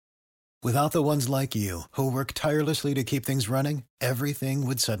Without the ones like you, who work tirelessly to keep things running, everything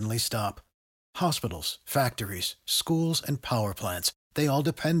would suddenly stop. Hospitals, factories, schools, and power plants, they all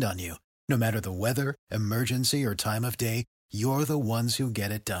depend on you. No matter the weather, emergency, or time of day, you're the ones who get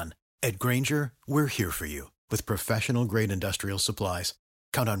it done. At Grainger, we're here for you with professional-grade industrial supplies.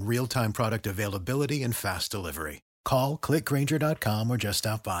 Count on real-time product availability and fast delivery. Call, clickgrainger.com, or just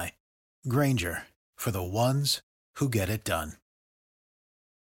stop by. Grainger, for the ones who get it done.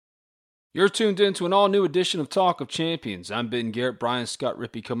 You're tuned in to an all-new edition of Talk of Champions. I'm Ben Garrett. Brian Scott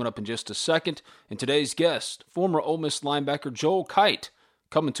Rippey coming up in just a second. And today's guest, former Ole Miss linebacker Joel Kight,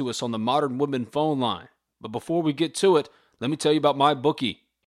 coming to us on the Modern Women phone line. But before we get to it, let me tell you about MyBookie.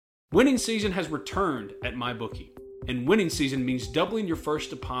 Winning season has returned at MyBookie. And winning season means doubling your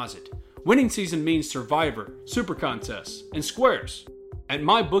first deposit. Winning season means Survivor, Super Contests, and Squares. At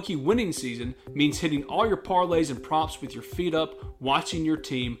MyBookie, winning season means hitting all your parlays and props with your feet up, watching your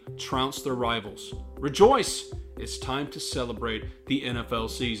team trounce their rivals. Rejoice! It's time to celebrate the NFL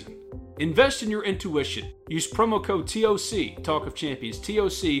season. Invest in your intuition. Use promo code TOC, Talk of Champions,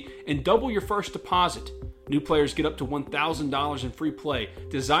 TOC, and double your first deposit. New players get up to $1,000 in free play,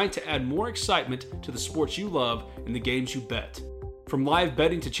 designed to add more excitement to the sports you love and the games you bet. From live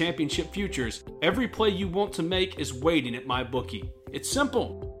betting to championship futures, every play you want to make is waiting at MyBookie. It's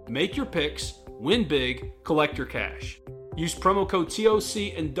simple. Make your picks, win big, collect your cash. Use promo code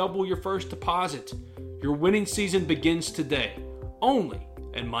TOC and double your first deposit. Your winning season begins today, only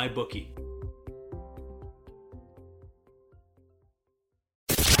at MyBookie.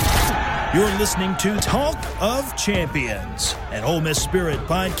 You're listening to Talk of Champions, an Ole Miss Spirit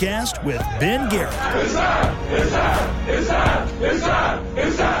podcast with Ben Garrett. It's time! It's time! It's time! It's time!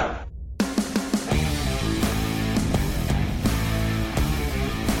 It's time!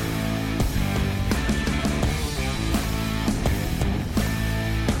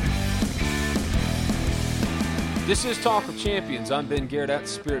 This is Talk of Champions. I'm Ben Garrett at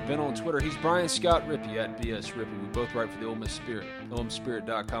Spirit Ben on Twitter. He's Brian Scott Rippey at BS Rippey. We both write for the Ole Miss Spirit,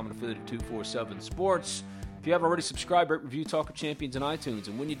 OleMissSpirit.com, and affiliate of 247 Sports. If you haven't already subscribed, rate, review Talk of Champions on iTunes.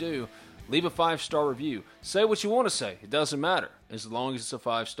 And when you do, leave a 5-star review. Say what you want to say. It doesn't matter, as long as it's a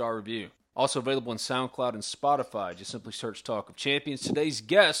 5-star review. Also available on SoundCloud and Spotify. Just simply search Talk of Champions. Today's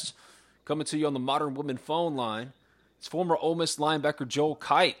guest, coming to you on the Modern Women phone line, it's former Ole Miss linebacker Joel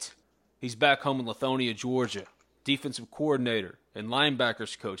Kight. He's back home in Lithonia, Georgia. Defensive coordinator and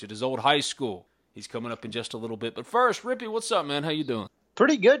linebackers coach at his old high school. He's coming up in just a little bit. But first, Rippey, what's up, man? How you doing?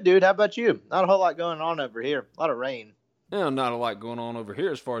 Pretty good, dude. How about you? Not a whole lot going on over here. A lot of rain. Yeah, not a lot going on over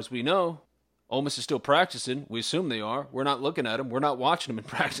here as far as we know. Ole Miss is still practicing. We assume they are. We're not looking at them. We're not watching them in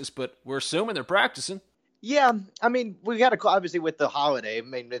practice, but we're assuming they're practicing. Yeah, I mean, we got to, obviously with the holiday, I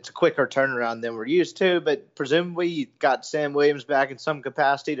mean, it's a quicker turnaround than we're used to, but presumably you got Sam Williams back in some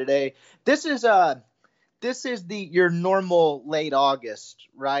capacity today. This is your normal late August,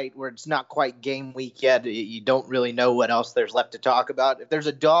 right, where it's not quite game week yet. You don't really know what else there's left to talk about. If there's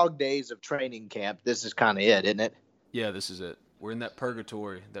a dog days of training camp, this is kind of it, isn't it? Yeah, this is it. We're in that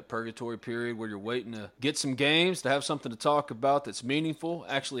purgatory period where you're waiting to get some games, to have something to talk about that's meaningful,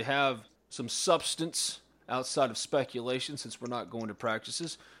 actually have some substance outside of speculation since we're not going to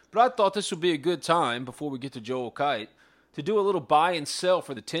practices. But I thought this would be a good time, before we get to Joel Kight, to do a little buy and sell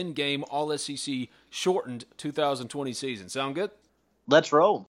for the 10-game All-SEC shortened 2020 season. Sound good? Let's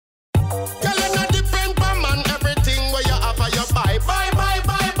roll. Idiots!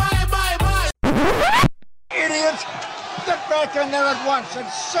 Get back in there at once and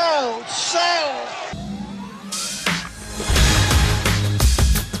sell!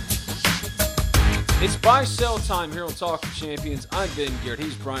 It's buy-sell time here on Talk of Champions. I'm Ben Garrett.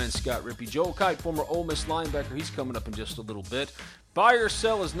 He's Brian Scott Rippey. Joel Kight, former Ole Miss linebacker. He's coming up in just a little bit. Buy or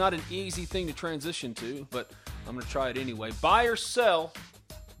sell is not an easy thing to transition to, but I'm going to try it anyway. Buy or sell,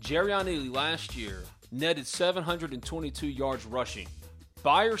 Jerrion Ealy last year netted 722 yards rushing.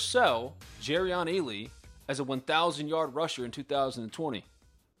 Buy or sell, Jerrion Ealy as a 1,000-yard rusher in 2020.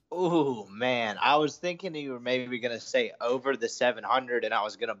 Oh, man. I was thinking you were maybe going to say over the 700, and I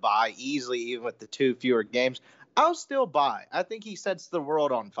was going to buy easily even with the 2 fewer games. I'll still buy. I think he sets the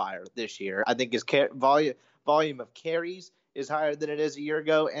world on fire this year. I think his volume of carries is higher than it is a year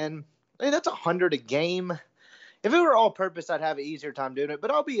ago, and I mean, that's 100 a game. If it were all purpose, I'd have an easier time doing it,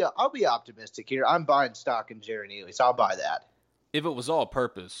 but I'll be optimistic here. I'm buying stock in Jerrion Ealy, so I'll buy that. If it was all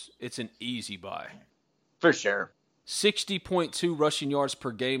purpose, it's an easy buy. For sure. 60.2 rushing yards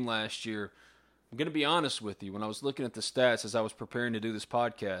per game last year. I'm going to be honest with you. When I was looking at the stats as I was preparing to do this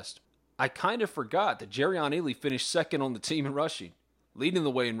podcast, I kind of forgot that Jerrion Ealy finished second on the team in rushing. Leading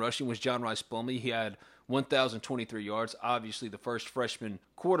the way in rushing was John Rice Plumlee. He had 1,023 yards. Obviously, the first freshman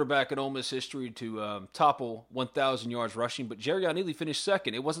quarterback in Ole Miss history to topple 1,000 yards rushing. But Jerrion Ealy finished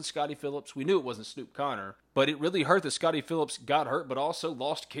second. It wasn't Scotty Phillips. We knew it wasn't Snoop Connor. But it really hurt that Scotty Phillips got hurt, but also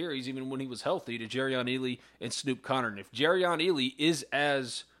lost carries even when he was healthy to Jerrion Ealy and Snoop Connor. And if Jerrion Ealy is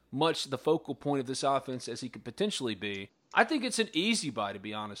as much the focal point of this offense as he could potentially be, I think it's an easy buy, to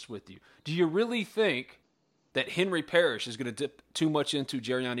be honest with you. Do you really think that Henry Parrish is going to dip too much into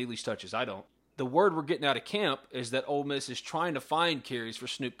Jerrion Ealy's touches? I don't. The word we're getting out of camp is that Ole Miss is trying to find carries for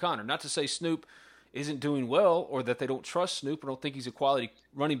Snoop Connor. Not to say Snoop isn't doing well or that they don't trust Snoop or don't think he's a quality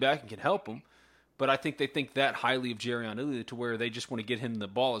running back and can help him, but I think they think that highly of Jerrion Ealy to where they just want to get him the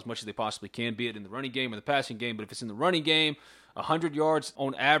ball as much as they possibly can, be it in the running game or the passing game. But if it's in the running game, 100 yards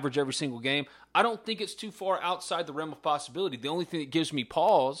on average every single game, I don't think it's too far outside the realm of possibility. The only thing that gives me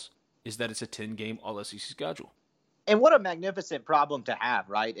pause is that it's a 10-game All-SEC schedule. And what a magnificent problem to have,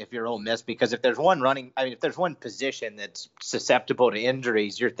 right, if you're Ole Miss, because if there's if there's one position that's susceptible to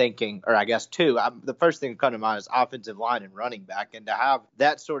injuries, you're thinking, or I guess two, the first thing that comes to mind is offensive line and running back. And to have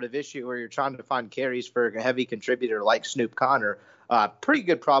that sort of issue where you're trying to find carries for a heavy contributor like Snoop Connor, pretty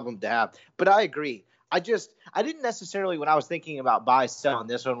good problem to have. But I agree. I didn't necessarily, when I was thinking about buy, sell on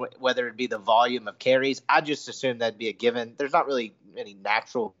this one, whether it be the volume of carries, I just assumed that'd be a given. There's not really any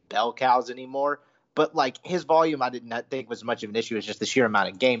natural bell cows anymore. But, like, his volume I did not think was much of an issue. It's just the sheer amount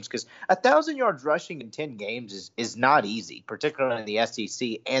of games. Because 1,000 yards rushing in 10 games is not easy, particularly in the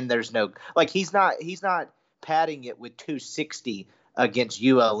SEC. And there's no – like, he's not padding it with 260 against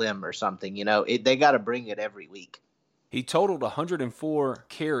ULM or something. You know, they got to bring it every week. He totaled 104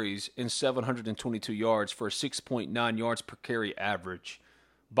 carries and 722 yards for a 6.9 yards per carry average.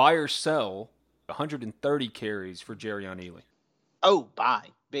 Buy or sell, 130 carries for Jerrion Ealy. Oh, buy.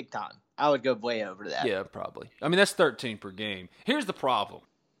 Big time. I would go way over that. Yeah, probably. I mean, that's 13 per game. Here's the problem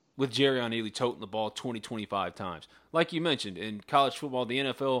with Jerrion Ealy toting the ball 25 times. Like you mentioned, in college football, the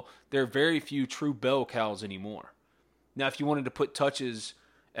NFL, there are very few true bell cows anymore. Now, if you wanted to put touches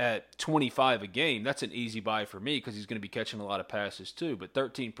at 25 a game, that's an easy buy for me because he's going to be catching a lot of passes too. But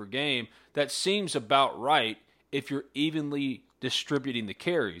 13 per game, that seems about right if you're evenly distributing the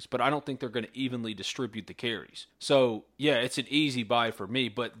carries, but I don't think they're going to evenly distribute the carries. So, yeah, it's an easy buy for me,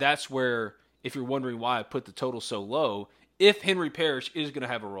 but that's where, if you're wondering why I put the total so low, if Henry Parrish is going to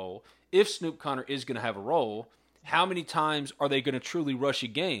have a role, if Snoop Connor is going to have a role, how many times are they going to truly rush a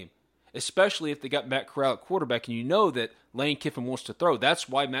game? Especially if they got Matt Corral at quarterback, and you know that Lane Kiffin wants to throw. That's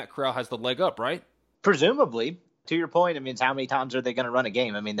why Matt Corral has the leg up, right? Presumably. To your point, I mean, how many times are they going to run a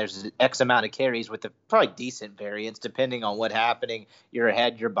game? I mean, there's X amount of carries with a probably decent variance depending on what's happening. You're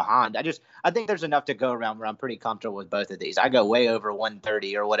ahead, you're behind. I think there's enough to go around where I'm pretty comfortable with both of these. I go way over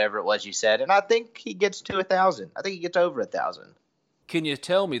 130 or whatever it was you said, and I think he gets to 1,000. I think he gets over 1,000. Can you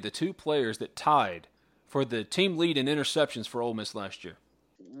tell me the two players that tied for the team lead in interceptions for Ole Miss last year?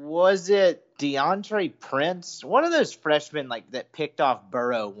 Was it DeAndre Prince? One of those freshmen that picked off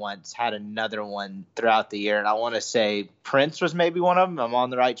Burrow once had another one throughout the year, and I want to say Prince was maybe one of them. I'm on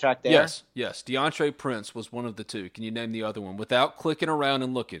the right track there? Yes. DeAndre Prince was one of the two. Can you name the other one without clicking around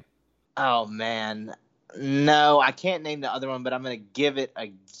and looking? Oh, man. No, I can't name the other one, but I'm going to give it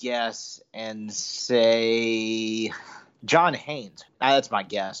a guess and say John Haynes. That's my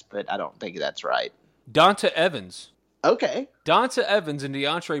guess, but I don't think that's right. Donta Evans. Okay. Donta Evans and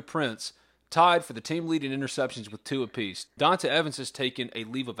DeAndre Prince tied for the team lead in interceptions with 2 apiece. Donta Evans has taken a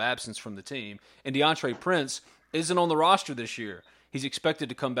leave of absence from the team, and DeAndre Prince isn't on the roster this year. He's expected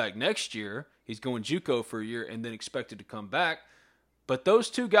to come back next year. He's going JUCO for a year and then expected to come back. But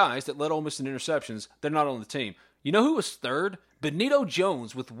those two guys that led Ole Miss in interceptions, they're not on the team. You know who was third? Benito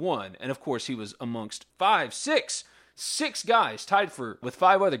Jones with 1, and of course he was amongst six guys tied with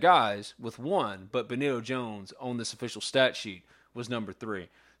 5 other guys with 1, but Benito Jones on this official stat sheet was number 3.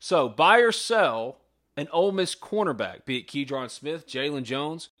 So buy or sell an Ole Miss cornerback, be it Keydron Smith, Jalen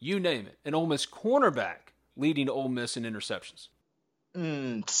Jones, you name it, an Ole Miss cornerback leading Ole Miss in interceptions.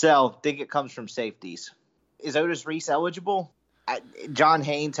 Sell. Think it comes from safeties. Is Otis Reese eligible? John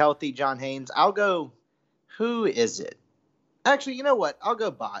Haynes, healthy John Haynes. I'll go, who is it? Actually, you know what? I'll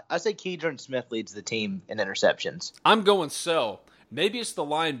go buy. I say Keydron Smith leads the team in interceptions. I'm going sell. Maybe it's the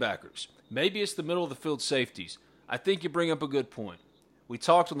linebackers. Maybe it's the middle of the field safeties. I think you bring up a good point. We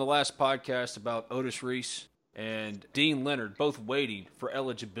talked on the last podcast about Otis Reese and Dean Leonard both waiting for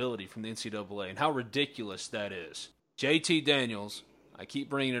eligibility from the NCAA and how ridiculous that is. JT Daniels, I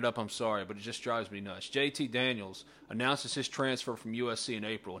keep bringing it up, I'm sorry, but it just drives me nuts. JT Daniels announces his transfer from USC in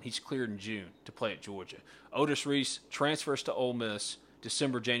April, and he's cleared in June to play at Georgia. Otis Reese transfers to Ole Miss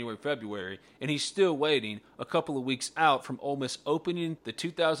December, January, February, and he's still waiting a couple of weeks out from Ole Miss opening the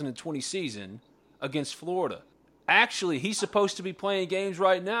 2020 season against Florida. Actually, he's supposed to be playing games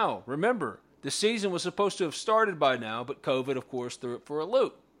right now. Remember, the season was supposed to have started by now, but COVID, of course, threw it for a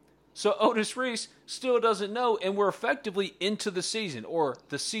loop. So Otis Reese still doesn't know, and we're effectively into the season, or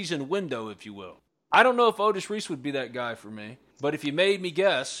the season window, if you will. I don't know if Otis Reese would be that guy for me, but if you made me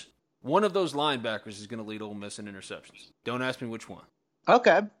guess, one of those linebackers is going to lead Ole Miss in interceptions. Don't ask me which one.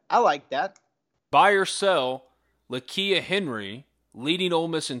 Okay, I like that. Buy or sell Lakia Henry leading Ole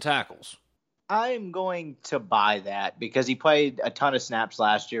Miss in tackles. I'm going to buy that because he played a ton of snaps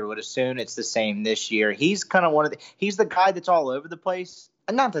last year. Would assume it's the same this year. He's kind of he's the guy that's all over the place.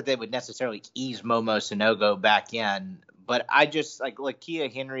 Not that they would necessarily ease Momo Sonogo back in, but I just like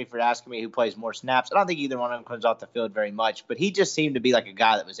Lakia Henry, for asking me who plays more snaps. I don't think either one of them comes off the field very much, but he just seemed to be like a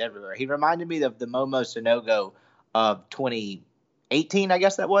guy that was everywhere. He reminded me of the Momo Sonogo of 2018, I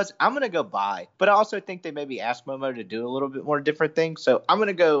guess that was. I'm going to go buy, but I also think they maybe asked Momo to do a little bit more different things. So I'm going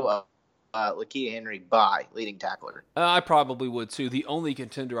to go Lakia Henry by leading tackler. I probably would too. The only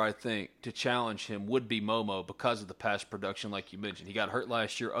contender I think to challenge him would be Momo because of the past production, like you mentioned. He got hurt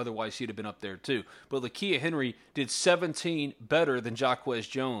last year, otherwise he'd have been up there too. But Lakia Henry did 17 better than Jaquez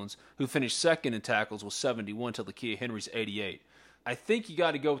Jones, who finished second in tackles with 71 to Lakia Henry's 88. I think you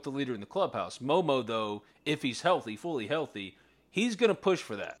got to go with the leader in the clubhouse. Momo, though, if he's healthy, fully healthy, he's going to push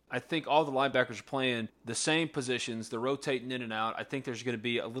for that. I think all the linebackers are playing the same positions. They're rotating in and out. I think there's going to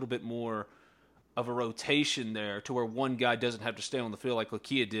be a little bit more of a rotation there to where one guy doesn't have to stay on the field like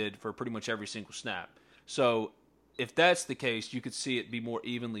Lakia did for pretty much every single snap. So if that's the case, you could see it be more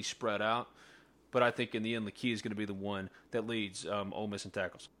evenly spread out. But I think in the end, Lakia is going to be the one that leads Ole Miss in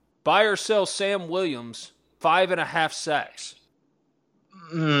tackles. Buy or sell Sam Williams, 5.5 sacks.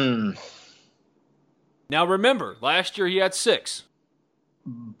 Now remember, last year he had 6.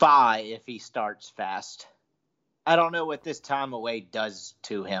 Buy if he starts fast. I don't know what this time away does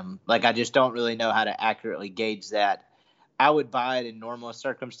to him. Like, I just don't really know how to accurately gauge that. I would buy it in normal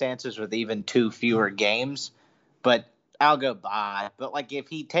circumstances with even 2 fewer games, but I'll go buy. But, like, if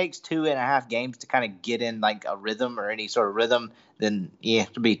he takes 2.5 games to kind of get in, like, a rhythm or any sort of rhythm, then, yeah,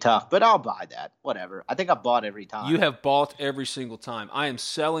 it'll be tough. But I'll buy that. Whatever. I think I bought every time. You have bought every single time. I am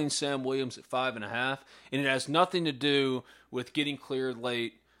selling Sam Williams at 5.5, and it has nothing to do with getting cleared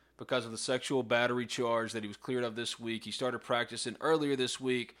late because of the sexual battery charge that he was cleared of this week. He started practicing earlier this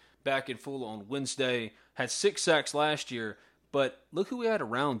week, back in full on Wednesday, had 6 sacks last year, but look who we had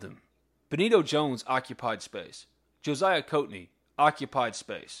around him. Benito Jones occupied space. Josiah Coatney occupied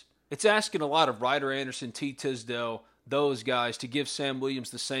space. It's asking a lot of Ryder Anderson, T. Tisdale, those guys to give Sam Williams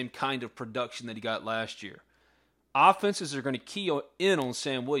the same kind of production that he got last year. Offenses are going to key in on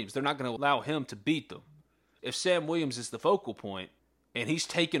Sam Williams. They're not going to allow him to beat them. If Sam Williams is the focal point and he's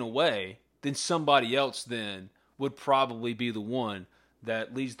taken away, then somebody else then would probably be the one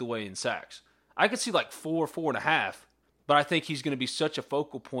that leads the way in sacks. I could see like 4.5, but I think he's going to be such a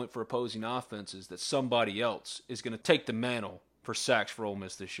focal point for opposing offenses that somebody else is going to take the mantle for sacks for Ole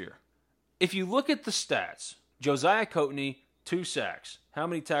Miss this year. If you look at the stats, Josiah Coatney, 2 sacks. How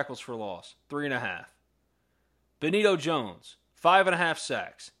many tackles for loss? 3.5. Benito Jones, 5.5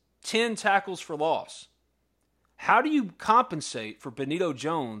 sacks. 10 tackles for loss. How do you compensate for Benito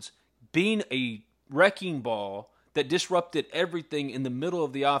Jones being a wrecking ball that disrupted everything in the middle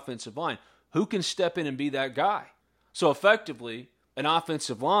of the offensive line? Who can step in and be that guy? So effectively, an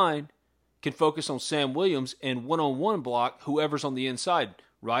offensive line can focus on Sam Williams and one-on-one block whoever's on the inside.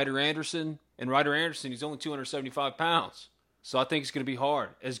 Ryder Anderson, he's only 275 pounds. So I think it's going to be hard.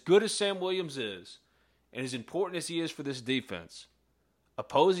 As good as Sam Williams is, and as important as he is for this defense,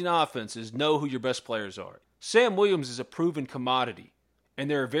 opposing offenses know who your best players are. Sam Williams is a proven commodity, and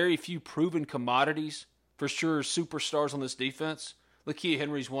there are very few proven commodities, for sure, superstars on this defense. Lakia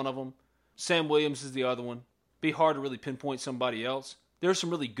Henry's one of them. Sam Williams is the other one. Be hard to really pinpoint somebody else. There's some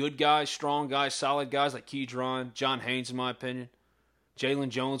really good guys, strong guys, solid guys like Keydron, John Haynes in my opinion, Jalen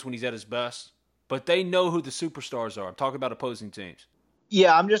Jones when he's at his best. But they know who the superstars are. I'm talking about opposing teams.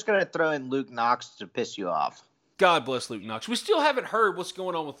 Yeah, I'm just going to throw in Luke Knox to piss you off. God bless Luke Knox. We still haven't heard what's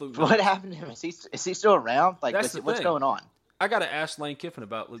going on with Luke Knox. What happened to him? Is he still around? Like, what's going on? I got to ask Lane Kiffin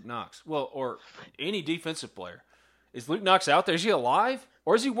about Luke Knox. Well, or any defensive player. Is Luke Knox out there? Is he alive?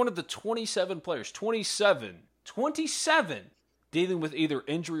 Or is he one of the 27 players? 27 dealing with either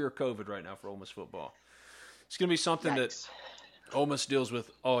injury or COVID right now for Ole Miss football. It's going to be something that Ole Miss deals with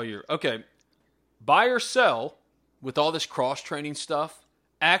all year. Okay, buy or sell with all this cross-training stuff,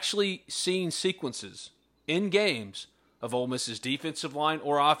 actually seeing sequences in games of Ole Miss's defensive line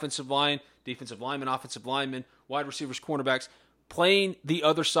or offensive line, defensive linemen, offensive linemen, wide receivers, cornerbacks, playing the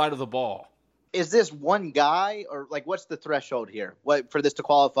other side of the ball. Is this one guy, or like what's the threshold here? What for this to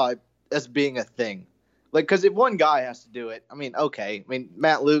qualify as being a thing. Like, because if one guy has to do it, I mean, okay. I mean,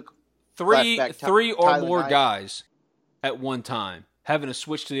 Matt Luke. Three or Tyler more Knight. Guys at one time having to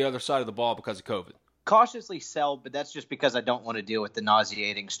switch to the other side of the ball because of COVID. Cautiously sell, but that's just because I don't want to deal with the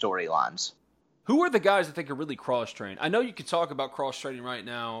nauseating storylines. Who are the guys that think are really cross-trained? I know you could talk about cross-training right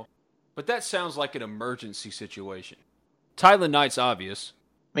now, but that sounds like an emergency situation. Tyler Knight's obvious.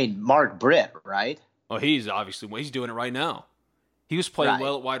 I mean, Mark Britt, right? Oh, he's doing it right now. He was playing Right.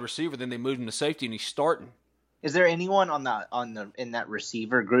 well at wide receiver, then they moved him to safety, and he's starting. Is there anyone in that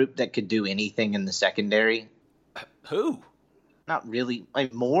receiver group that could do anything in the secondary? Who? Not really.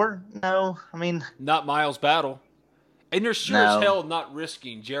 Like more? No. I mean, Not Miles Battle. And they're sure No. as hell not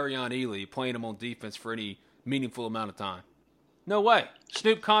risking Jerrion Ely playing him on defense for any meaningful amount of time. No way.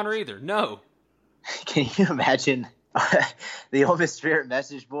 Snoop Connor either. No. can you imagine the Ole Miss Spirit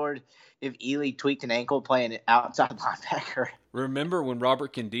message board if Ely tweaked an ankle playing outside linebacker? Remember when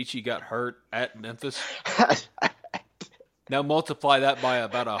Robert Condici got hurt at Memphis? Now multiply that by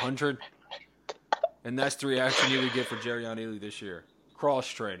about 100. And that's the reaction you would get for Jerrion Ely this year.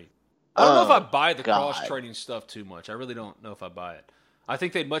 Cross-training. I don't know if I buy the God. cross-training stuff too much. I really don't know if I buy it. I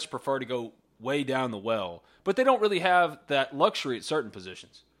think they'd much prefer to go way down the well. But they don't really have that luxury at certain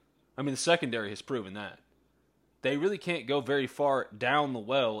positions. I mean, the secondary has proven that. They really can't go very far down the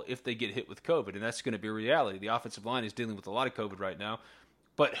well if they get hit with COVID, and that's going to be a reality. The offensive line is dealing with a lot of COVID right now.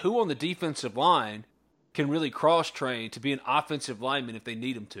 But who on the defensive line can really cross-train to be an offensive lineman if they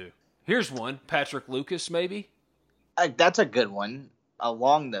need him to? Here's one. Patrick Lucas, maybe? That's a good one.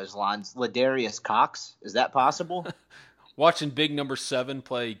 Along those lines, Ladarius Cox. Is that possible? Watching big number 7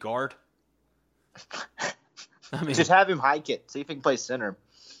 play guard. I mean, Just have him hike it. See if he can play center.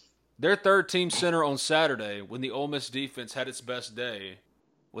 their third-team center on Saturday, when the Ole Miss defense had its best day,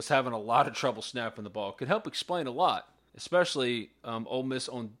 was having a lot of trouble snapping the ball. Could help explain a lot, especially Ole Miss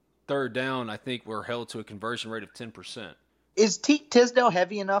on third down, I think, were held to a conversion rate of 10%. Is Tisdale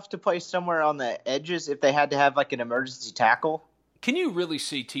heavy enough to play somewhere on the edges if they had to have like an emergency tackle? Can you really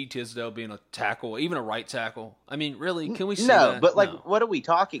see T. Tisdale being a tackle, even a right tackle? I mean, really, can we see No, that? but like, No. what are we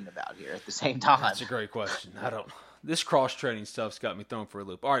talking about here at the same time? That's a great question. I don't. This cross-training stuff's got me thrown for a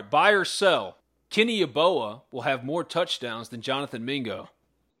loop. All right, buy or sell. Kenny Yeboah will have more touchdowns than Jonathan Mingo.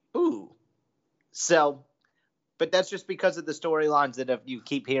 Ooh, sell. But that's just because of the storylines that if you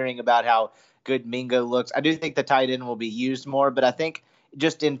keep hearing about how good Mingo looks. I do think the tight end will be used more, but I think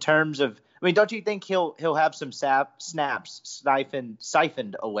just in terms of, I mean, don't you think he'll have some snaps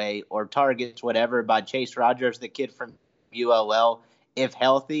siphoned away or targets, whatever, by Chase Rogers, the kid from ULL, if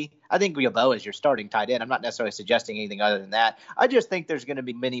healthy? I think Yeboah is your starting tight end. I'm not necessarily suggesting anything other than that. I just think there's going to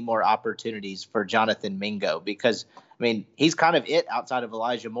be many more opportunities for Jonathan Mingo because, I mean, he's kind of it outside of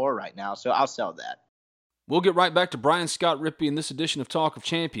Elijah Moore right now, so I'll sell that. We'll get right back to Brian Scott Rippey in this edition of Talk of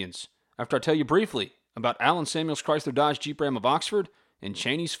Champions after I tell you briefly about Allen Samuels Chrysler Dodge Jeep Ram of Oxford and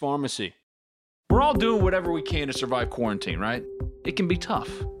Cheney's Pharmacy. We're all doing whatever we can to survive quarantine, right? It can be tough.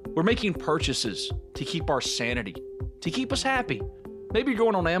 We're making purchases to keep our sanity, to keep us happy. Maybe you're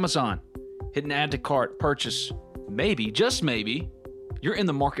going on Amazon, hit an add to cart, purchase. Maybe, just maybe, you're in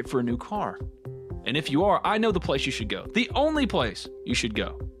the market for a new car. And if you are, I know the place you should go. The only place you should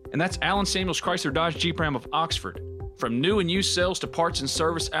go. And that's Allen Samuels Chrysler Dodge Jeep Ram of Oxford. From new and used sales to parts and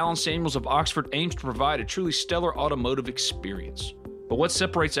service, Allen Samuels of Oxford aims to provide a truly stellar automotive experience. But what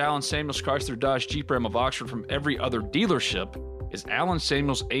separates Allen Samuels Chrysler Dodge Jeep Ram of Oxford from every other dealership is Allen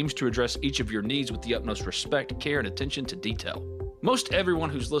Samuels aims to address each of your needs with the utmost respect, care, and attention to detail. Most everyone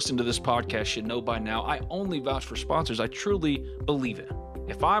who's listened to this podcast should know by now I only vouch for sponsors I truly believe in.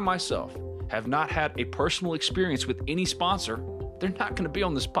 If I myself have not had a personal experience with any sponsor, they're not going to be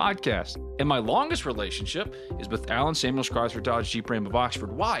on this podcast. And my longest relationship is with Allen Samuels Chrysler Dodge Jeep Ram of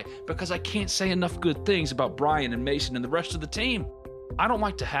Oxford. Why? Because I can't say enough good things about Brian and Mason and the rest of the team. I don't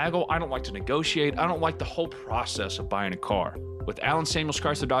like to haggle. I don't like to negotiate. I don't like the whole process of buying a car. With Allen Samuels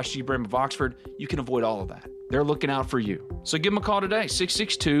Chrysler Dodge Jeep Ram of Oxford, you can avoid all of that. They're looking out for you. So give them a call today,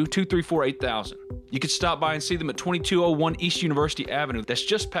 662-234-8000. You can stop by and see them at 2201 East University Avenue. That's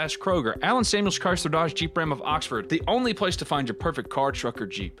just past Kroger. Allen Samuels Chrysler Dodge Jeep Ram of Oxford, the only place to find your perfect car, truck, or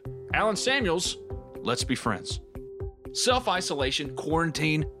Jeep. Allen Samuels, let's be friends. Self-isolation,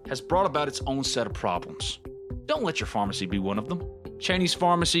 quarantine, has brought about its own set of problems. Don't let your pharmacy be one of them. Cheney's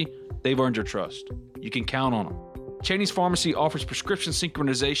Pharmacy, they've earned your trust. You can count on them. Cheney's Pharmacy offers prescription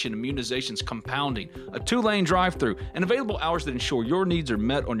synchronization, immunizations, compounding, a 2-lane drive-thru, and available hours that ensure your needs are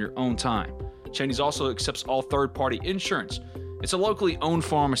met on your own time. Cheney's also accepts all third-party insurance. It's a locally owned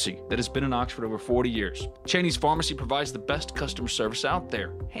pharmacy that has been in Oxford over 40 years. Cheney's Pharmacy provides the best customer service out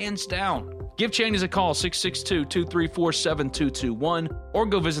there, hands down. Give Cheney's a call, 662-234-7221, or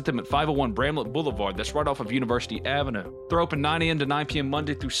go visit them at 501 Bramlett Boulevard. That's right off of University Avenue. They're open 9 a.m. to 9 p.m.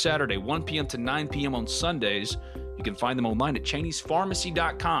 Monday through Saturday, 1 p.m. to 9 p.m. on Sundays. You can find them online at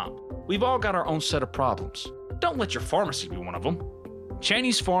Cheney'sPharmacy.com. We've all got our own set of problems. Don't let your pharmacy be one of them.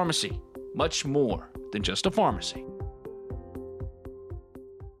 Cheney's Pharmacy, much more than just a pharmacy.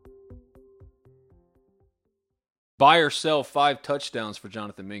 Buy or sell 5 touchdowns for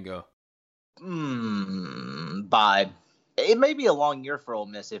Jonathan Mingo. Buy. It may be a long year for Ole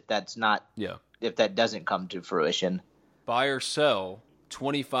Miss if that doesn't come to fruition. Buy or sell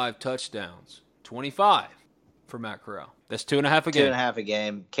 25 touchdowns. 25 for Matt Corral. That's 2.5 a game. 2.5 a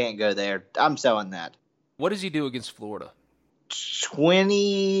game. Can't go there. I'm selling that. What does he do against Florida?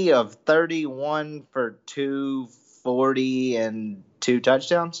 20 of 31 for 240 and 2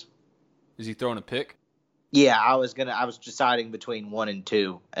 touchdowns. Is he throwing a pick? Yeah, I was deciding between 1 and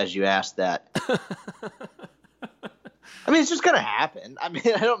 2 as you asked that. I mean, it's just gonna happen. I mean,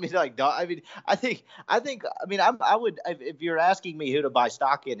 I don't mean like. I would if you're asking me who to buy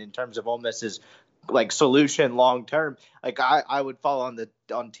stock in terms of Ole Miss's like solution long term, like I would fall on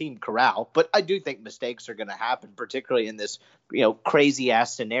Team Corral. But I do think mistakes are gonna happen, particularly in this crazy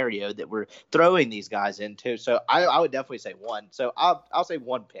ass scenario that we're throwing these guys into. So I would definitely say 1. So I'll say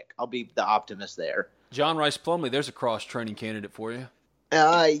 1 pick. I'll be the optimist there. John Rice Plumlee, there's a cross-training candidate for you.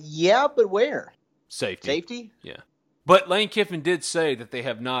 Yeah, but where? Safety? Yeah. But Lane Kiffin did say that they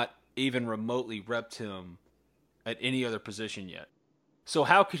have not even remotely repped him at any other position yet. So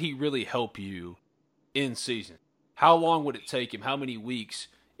how could he really help you in season? How long would it take him? How many weeks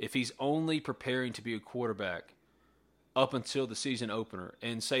if he's only preparing to be a quarterback up until the season opener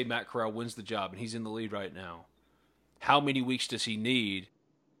and say Matt Corral wins the job and he's in the lead right now? How many weeks does he need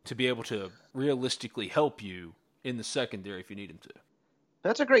to be able to realistically help you in the secondary if you need him to?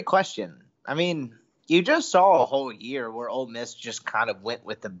 That's a great question. I mean, you just saw a whole year where Ole Miss just kind of went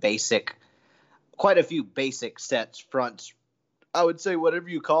with quite a few basic sets, fronts, I would say whatever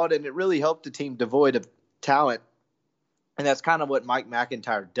you call it, and it really helped a team devoid of talent. And that's kind of what Mike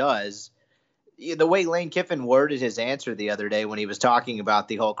McIntyre does. The way Lane Kiffin worded his answer the other day when he was talking about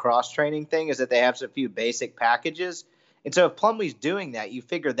the whole cross-training thing is that they have a few basic packages. And so if Plumlee's doing that, you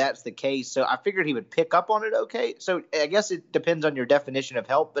figure that's the case. So I figured he would pick up on it okay. So I guess it depends on your definition of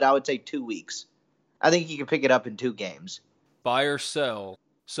help, but I would say 2 weeks. I think he can pick it up in 2 games. Buy or sell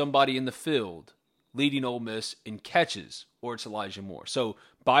somebody in the field leading Ole Miss in catches, or it's Elijah Moore. So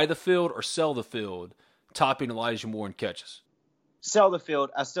buy the field or sell the field, topping Elijah Moore in catches. Sell the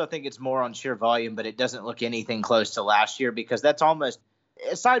field. I still think it's more on sheer volume, but it doesn't look anything close to last year because that's almost –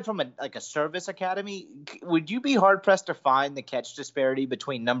 aside from a service academy, would you be hard-pressed to find the catch disparity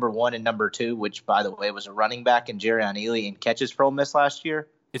between number 1 and number 2, which, by the way, was a running back in Jerrion Ealy in catches for Ole Miss last year?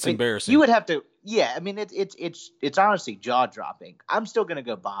 It's embarrassing. You would have to – yeah, I mean, it's honestly jaw-dropping. I'm still going to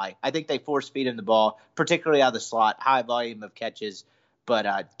go buy. I think they force-feed him the ball, particularly out of the slot, high volume of catches, but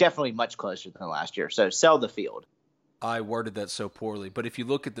definitely much closer than last year. So sell the field. I worded that so poorly, but if you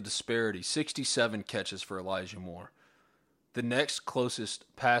look at the disparity, 67 catches for Elijah Moore. The next closest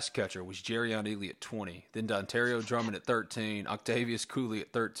pass catcher was Jerrion Ealy at 20, then Dontario Drummond at 13, Octavius Cooley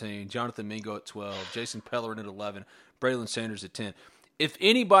at 13, Jonathan Mingo at 12, Jason Pellerin at 11, Braylon Sanders at 10. If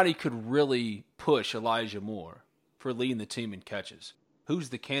anybody could really push Elijah Moore for leading the team in catches, who's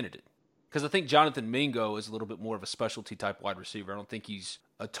the candidate? Because I think Jonathan Mingo is a little bit more of a specialty type wide receiver. I don't think he's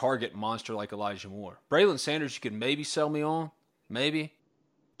a target monster like Elijah Moore. Braylon Sanders, you could maybe sell me on. Maybe.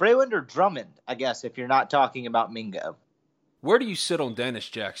 Braylon or Drummond, I guess, if you're not talking about Mingo. Where do you sit on Dennis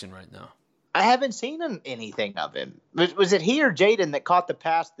Jackson right now? I haven't seen anything of him. Was it he or Jaden that caught the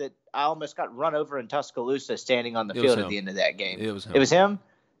pass that I almost got run over in Tuscaloosa standing on the field at the end of that game? It was him. It was him?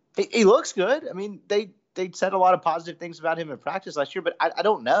 He looks good. I mean, they said a lot of positive things about him in practice last year, but I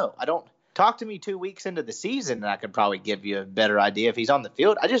don't know. Talk to me 2 weeks into the season, and I could probably give you a better idea if he's on the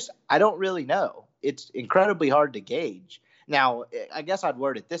field. I don't really know. It's incredibly hard to gauge. Now, I guess I'd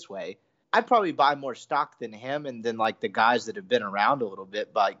word it this way. I'd probably buy more stock than him and then like the guys that have been around a little bit,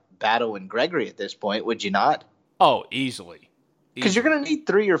 like Battle and Gregory at this point, would you not? Oh, easily. Because you're going to need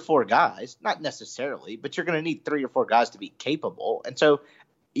 3 or 4 guys, not necessarily, but you're going to need 3 or 4 guys to be capable. And so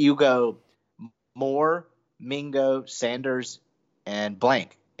you go Moore, Mingo, Sanders, and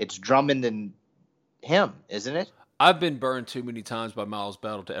blank. It's Drummond and him, isn't it? I've been burned too many times by Miles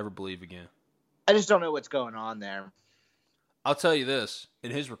Battle to ever believe again. I just don't know what's going on there. I'll tell you this,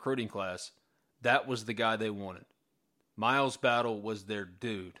 in his recruiting class, that was the guy they wanted. Miles Battle was their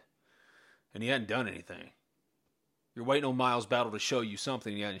dude, and he hadn't done anything. You're waiting on Miles Battle to show you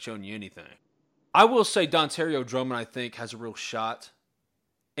something, he hadn't shown you anything. I will say Dontario Drummond, I think, has a real shot,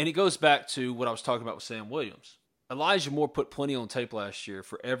 And it goes back to what I was talking about with Sam Williams. Elijah Moore put plenty on tape last year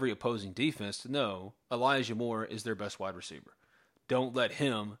for every opposing defense to know Elijah Moore is their best wide receiver. Don't let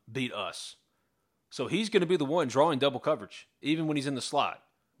him beat us. So he's going to be the one drawing double coverage, even when he's in the slot.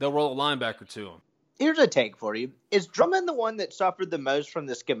 They'll roll a linebacker to him. Here's a take for you. Is Drummond the one that suffered the most from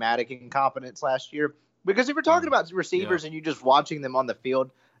the schematic incompetence last year? Because if we're talking about receivers and you just watching them on the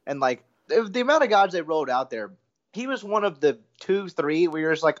field, and like the amount of guys they rolled out there, he was one of the 2, 3 where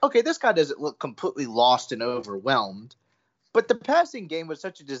you're just like, okay, this guy doesn't look completely lost and overwhelmed. But the passing game was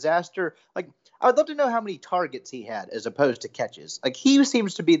such a disaster. Like, I would love to know how many targets he had as opposed to catches. Like, he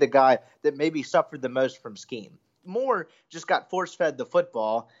seems to be the guy that maybe suffered the most from scheme. Moore just got force-fed the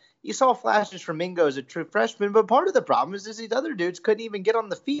football. You saw flashes from Mingo as a true freshman, but part of the problem is these other dudes couldn't even get on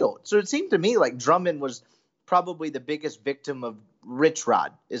the field. So it seemed to me like Drummond was probably the biggest victim of Rich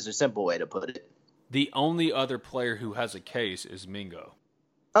Rod, is a simple way to put it. The only other player who has a case is Mingo.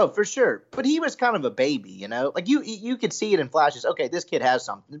 Oh, for sure. But he was kind of a baby, you know? Like, you could see it in flashes. Okay, this kid has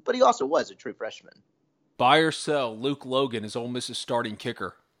something. But he also was a true freshman. Buy or sell, Luke Logan is Ole Miss's starting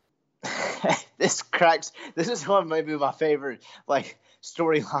kicker. This is one of maybe my favorite, like,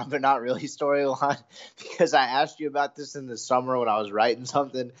 storyline, but not really storyline. Because I asked you about this in the summer when I was writing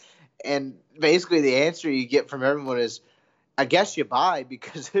something. And basically the answer you get from everyone is, I guess you buy,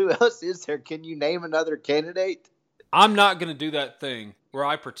 because who else is there? Can you name another candidate? I'm not going to do that thing where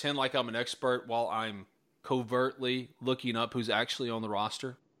I pretend like I'm an expert while I'm covertly looking up who's actually on the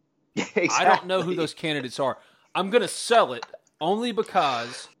roster. Exactly. I don't know who those candidates are. I'm going to sell it only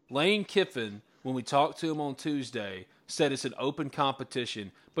because Lane Kiffin, when we talked to him on Tuesday, said it's an open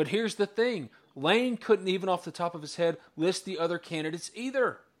competition. But here's the thing. Lane couldn't even off the top of his head list the other candidates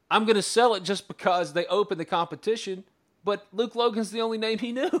either. I'm going to sell it just because they opened the competition, but Luke Logan's the only name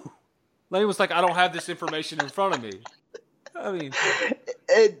he knew. Lane was like, I don't have this information in front of me. I mean,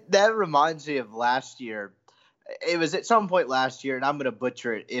 that reminds me of last year. It was at some point last year, and I'm going to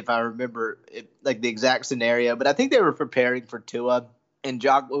butcher it if I remember like the exact scenario, but I think they were preparing for Tua, and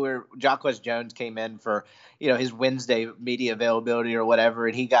Jacquez Jones came in for, his Wednesday media availability or whatever,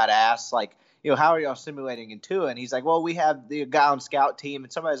 and he got asked, like, how are y'all simulating in Tua? And he's like, well, we have the guy on scout team,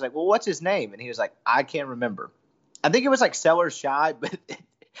 and somebody's like, well, what's his name? And he was like, I can't remember. I think it was like Sellers Shy, but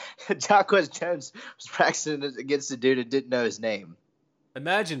Jacquez Jones was practicing against a dude who didn't know his name.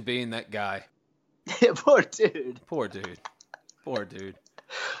 Imagine being that guy. Poor dude. Poor dude.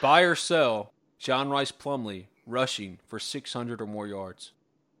 Buy or sell, John Rice Plumlee rushing for 600 or more yards.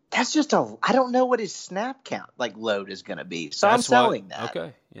 That's just I don't know what his snap count load is going to be. So I'm selling that.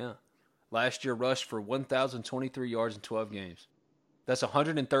 Okay, yeah. Last year rushed for 1,023 yards in 12 games. That's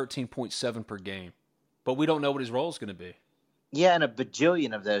 113.7 per game. But we don't know what his role is going to be. Yeah, and a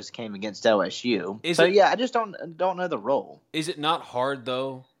bajillion of those came against LSU. I just don't know the role. Is it not hard,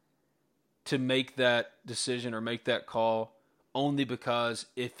 though, to make that decision or make that call only because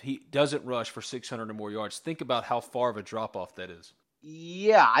if he doesn't rush for 600 or more yards, think about how far of a drop-off that is.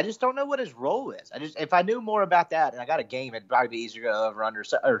 Yeah, I just don't know what his role is. If I knew more about that and I got a game, it'd probably be easier to go over, under,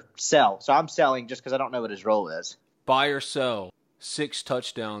 or sell. So I'm selling just because I don't know what his role is. Buy or sell, 6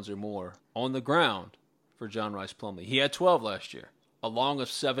 touchdowns or more on the ground for John Rice Plumlee. He had 12 last year, a long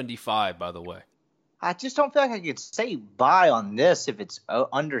of 75, by the way. I just don't feel like I could say buy on this if it's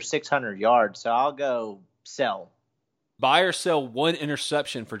under 600 yards, so I'll go sell. Buy or sell 1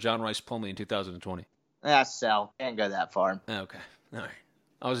 interception for John Rice Plumlee in 2020. Sell. Can't go that far. Okay. All right.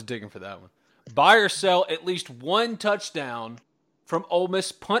 I was digging for that one. Buy or sell at least 1 touchdown from Ole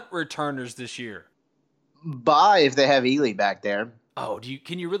Miss punt returners this year. Buy if they have Ely back there. Oh,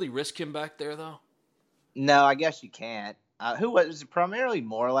 can you really risk him back there, though? No, I guess you can't. Who was it? Primarily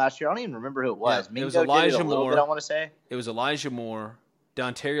Moore last year? I don't even remember who it was. Yeah, it was Elijah Moore. I want to say it was Elijah Moore.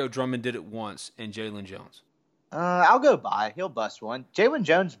 Dontario Drummond did it once, and Jalen Jones. I'll go buy. He'll bust one. Jalen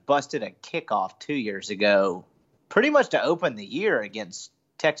Jones busted a kickoff 2 years ago, pretty much to open the year against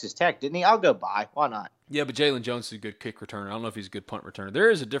Texas Tech, didn't he? I'll go buy. Why not? Yeah, but Jalen Jones is a good kick returner. I don't know if he's a good punt returner. There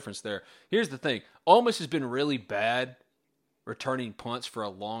is a difference there. Here's the thing. Ole Miss has been really bad returning punts for a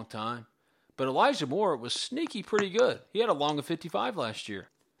long time. But Elijah Moore was sneaky pretty good. He had a long of 55 last year.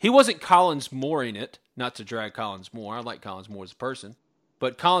 He wasn't Collins Mooring it, not to drag Collins Moore. I like Collins Moore as a person.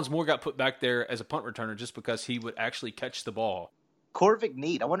 But Collins Moore got put back there as a punt returner just because he would actually catch the ball. Corvick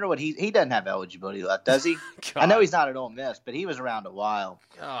Neat. I wonder what he doesn't have eligibility left, does he? I know he's not at Ole Miss, but he was around a while.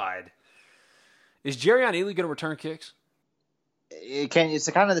 God. Is Jerrion Ely going to return kicks? It's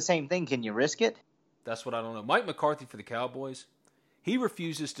kind of the same thing. Can you risk it? That's what I don't know. Mike McCarthy for the Cowboys, he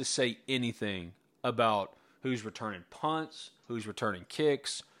refuses to say anything about who's returning punts, who's returning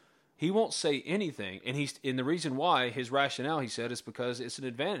kicks. he won't say anything. And the reason why, his rationale, he said, is because it's an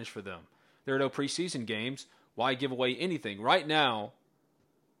advantage for them. There are no preseason games. Why give away anything? Right now,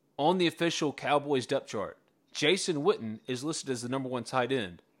 on the official Cowboys depth chart, Jason Witten is listed as the number 1 tight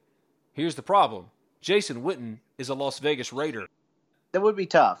end. Here's the problem. Jason Witten is a Las Vegas Raider. That would be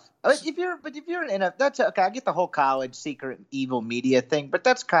tough. If you're an NFL, that's okay. I get the whole college secret evil media thing, but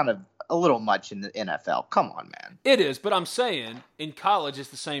that's kind of a little much in the NFL. Come on, man. It is, but I'm saying in college it's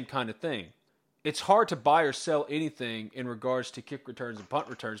the same kind of thing. It's hard to buy or sell anything in regards to kick returns and punt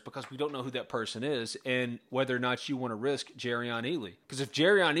returns because we don't know who that person is and whether or not you want to risk Jerrion Ealy. Because if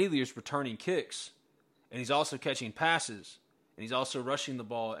Jerrion Ealy is returning kicks and he's also catching passes and he's also rushing the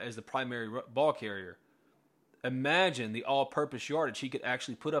ball as the primary ball carrier, imagine the all-purpose yardage he could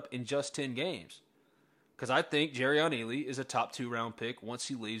actually put up in just 10 games. Because I think Jerrion Ealy is a top 2-round pick once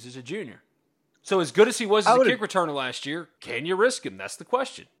he leaves as a junior. So as good as he was as a kick returner last year, can you risk him? That's the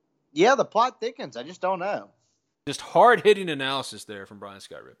question. Yeah, the plot thickens. I just don't know. Just hard-hitting analysis there from Brian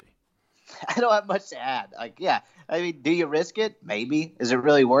Scott Rippey. I don't have much to add. Do you risk it? Maybe. Is it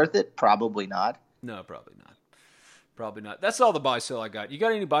really worth it? Probably not. No, probably not. Probably not. That's all the buy-sell I got. You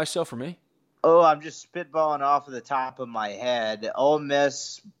got any buy-sell for me? Oh, I'm just spitballing off of the top of my head. Ole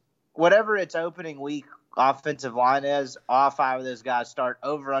Miss, whatever its opening week offensive line is, all 5 of those guys start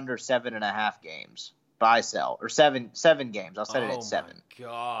over under 7.5 games. Buy, sell. Or seven games. I'll set it at 7. Oh, my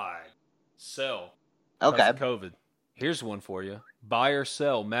God. Sell. Okay. COVID. Here's one for you. Buy or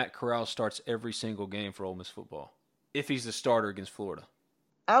sell, Matt Corral starts every single game for Ole Miss football. If he's the starter against Florida.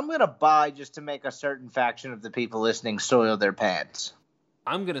 I'm going to buy just to make a certain faction of the people listening soil their pants.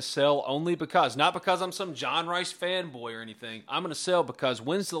 I'm going to sell only because, not because I'm some John Rice fanboy or anything. I'm going to sell because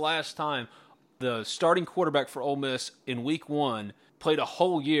when's the last time the starting quarterback for Ole Miss in week 1 played a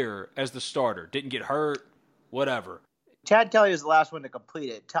whole year as the starter? Didn't get hurt, whatever. Chad Kelly was the last one to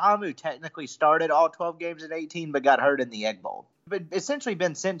complete it. Ta'amu technically started all 12 games in 18, but got hurt in the Egg Bowl. But essentially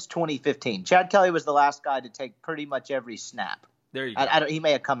been since 2015. Chad Kelly was the last guy to take pretty much every snap. There you go. He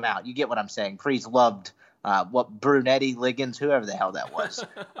may have come out. You get what I'm saying. Freeze loved Brunetti, Liggins, whoever the hell that was.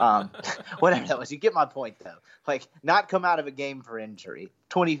 Whatever that was. You get my point, though. Not come out of a game for injury.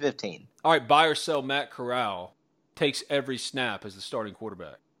 2015. All right, buy or sell, Matt Corral takes every snap as the starting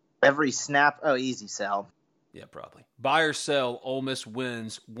quarterback. Every snap? Oh, easy sell. Yeah, probably. Buy or sell, Ole Miss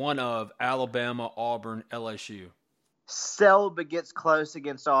wins one of Alabama, Auburn, LSU. Sell, but gets close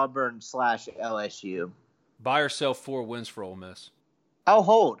against Auburn/LSU. Buy or sell 4 wins for Ole Miss. I'll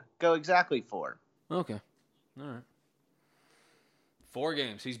hold. Go exactly 4. Okay. All right. 4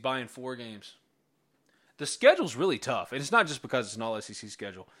 games. He's buying 4 games. The schedule's really tough, and it's not just because it's an all-SEC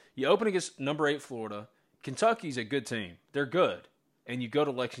schedule. You open against number 8 Florida. Kentucky's a good team. They're good. And you go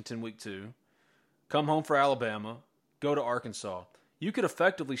to Lexington week 2. Come home for Alabama. Go to Arkansas. You could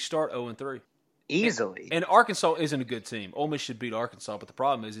effectively start 0-3. Easily. And Arkansas isn't a good team. Ole Miss should beat Arkansas, but the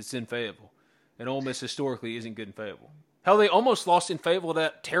problem is it's in Fayetteville. And Ole Miss historically isn't good in Fayetteville. Hell, they almost lost in Fayetteville to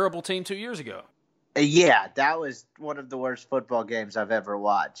that terrible team 2 years ago. Yeah, that was one of the worst football games I've ever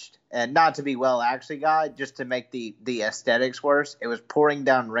watched. And not to be actually, guy, just to make the aesthetics worse, it was pouring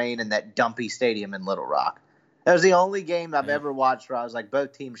down rain in that dumpy stadium in Little Rock. That was the only game I've ever watched where I was like,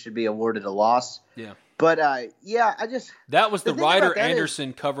 both teams should be awarded a loss. Yeah. But, I just... That was the Ryder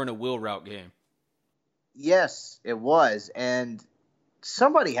Anderson covering a wheel route game. Yes, it was. And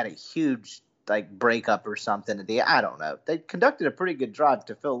somebody had a huge, breakup or something at the end. I don't know. They conducted a pretty good drive,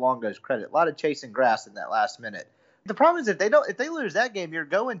 to Phil Longo's credit. A lot of chasing grass in that last minute. The problem is if they lose that game, you're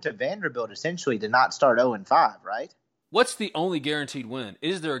going to Vanderbilt essentially to not start 0-5, right? What's the only guaranteed win?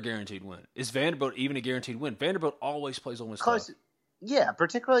 Is there a guaranteed win? Is Vanderbilt even a guaranteed win? Vanderbilt always plays Ole Miss close. tough. Yeah,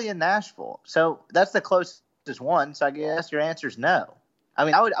 particularly in Nashville. So that's the closest one. So I guess your answer is no. I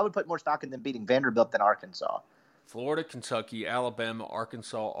mean, I would put more stock in them beating Vanderbilt than Arkansas. Florida, Kentucky, Alabama,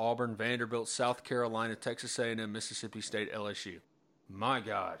 Arkansas, Auburn, Vanderbilt, South Carolina, Texas A&M, Mississippi State, LSU. My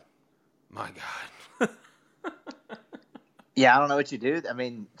God. Yeah, I don't know what you do. I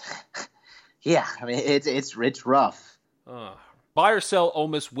mean, yeah, it's rough. Buy or sell, Ole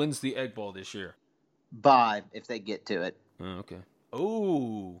Miss wins the Egg Bowl this year. Buy if they get to it. Okay.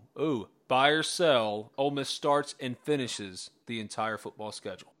 Ooh. Buy or sell, Ole Miss starts and finishes the entire football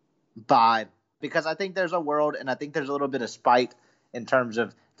schedule. Buy. Because I think there's a world, and I think there's a little bit of spite in terms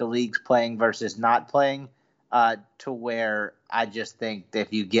of the leagues playing versus not playing, to where I just think that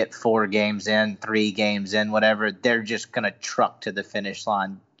if you get 4 games in, 3 games in, whatever, they're just going to truck to the finish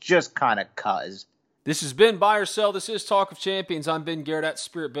line just kind of cuz. This has been Buy or Sell. This is Talk of Champions. I'm Ben Garrett at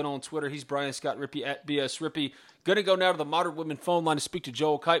Spirit Ben on Twitter. He's Brian Scott Rippey at BS Rippey. Going to go now to the Modern Women phone line to speak to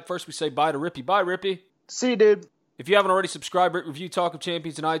Joel Kight. First, we say bye to Rippey. Bye, Rippey. See you, dude. If you haven't already, subscribe, rate, review Talk of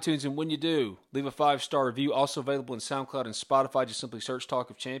Champions in iTunes, and when you do, leave a 5-star review. Also available in SoundCloud and Spotify. Just simply search Talk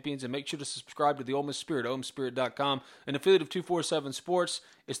of Champions, and make sure to subscribe to the Ole Miss Spirit, OleMissSpirit.com, an affiliate of 247 Sports.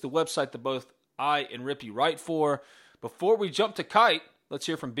 It's the website that both I and Rippy write for. Before we jump to Kight, let's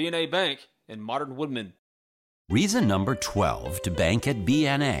hear from B&A Bank and Modern Woodmen. Reason number 12 to bank at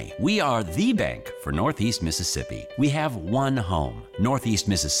BNA. We are the bank for Northeast Mississippi. We have one home, Northeast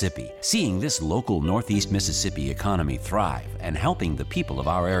Mississippi. Seeing this local Northeast Mississippi economy thrive and helping the people of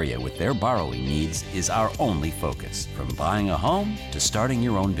our area with their borrowing needs is our only focus. From buying a home to starting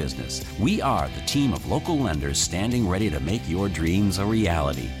your own business, we are the team of local lenders standing ready to make your dreams a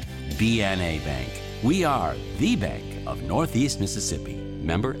reality. BNA Bank. We are the bank of Northeast Mississippi.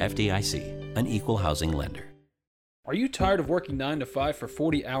 Member FDIC, an equal housing lender. Are you tired of working 9 to 5 for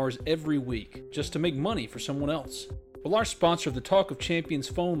 40 hours every week just to make money for someone else? Well, our sponsor of the Talk of Champions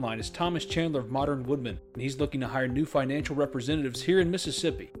phone line is Thomas Chandler of Modern Woodmen, and he's looking to hire new financial representatives here in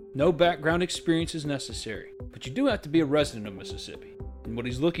Mississippi. No background experience is necessary, but you do have to be a resident of Mississippi. And what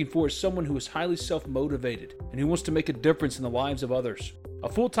he's looking for is someone who is highly self-motivated and who wants to make a difference in the lives of others. A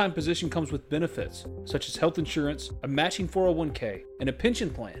full-time position comes with benefits, such as health insurance, a matching 401k, and a pension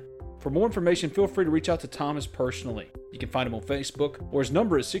plan. For more information, feel free to reach out to Thomas personally. You can find him on Facebook, or his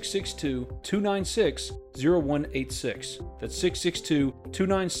number is 662-296-0186. That's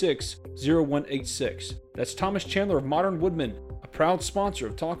 662-296-0186. That's Thomas Chandler of Modern Woodmen, a proud sponsor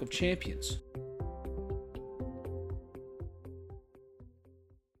of Talk of Champions.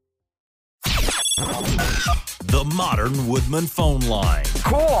 The Modern Woodman phone line,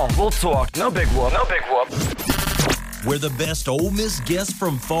 Cool, we'll talk. No big whoop. No big whoop. where the best Ole Miss guests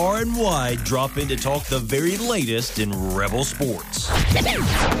from far and wide drop in to talk the very latest in Rebel sports.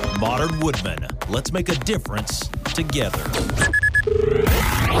 Modern Woodman, let's make a difference together.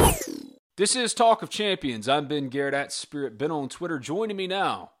 This is Talk of Champions. I'm Ben Garrett at Spirit Ben on Twitter. Joining me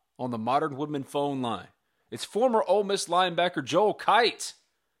now on the Modern Woodman phone line, it's former Ole Miss linebacker Joel Kight.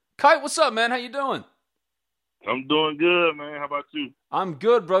 Kight, what's up, man? How you doing? I'm doing good, man. How about you? I'm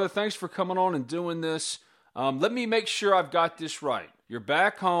good, brother. Thanks for coming on and doing this. Let me make sure I've got this right. You're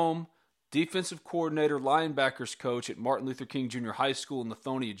back home, defensive coordinator, linebackers coach at Martin Luther King Jr. High School in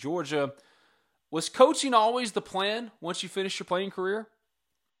Lithonia, Georgia. Was coaching always the plan once you finished your playing career?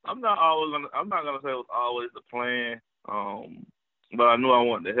 I'm not gonna say it was always the plan, but I knew I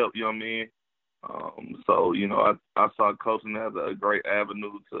wanted to help young men. So I saw coaching as a great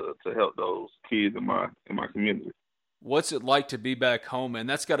avenue to help those kids in my community. What's it like to be back home, man?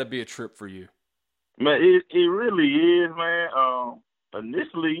 That's got to be a trip for you. Man, it really is, man.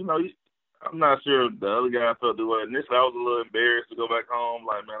 Initially, I'm not sure the other guy felt the way. Initially, I was a little embarrassed to go back home.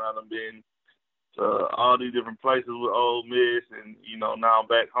 Like, man, I done been to all these different places with Ole Miss, and now I'm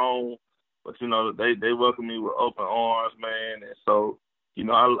back home. But they welcome me with open arms, man. And so,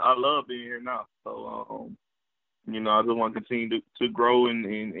 I love being here now. So, I just want to continue to grow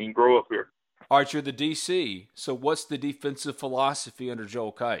and grow up here. All right, you're the DC. So, what's the defensive philosophy under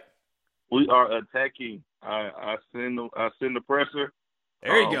Joel Kight? We are attacking. I send the pressure.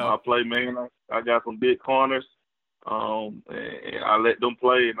 There you go. I play man. I got some big corners. And I let them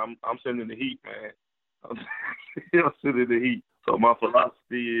play, and I'm sending the heat, man. I'm sending the heat. So my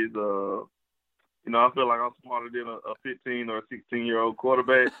philosophy is, I feel like I'm smarter than a 15 or a 16-year-old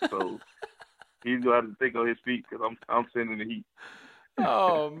quarterback. So he's gonna have to think on his feet because I'm sending the heat.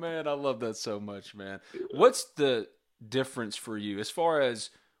 Oh man, I love that so much, man. What's the difference for you as far as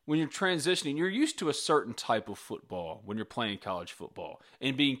when you're transitioning? You're used to a certain type of football when you're playing college football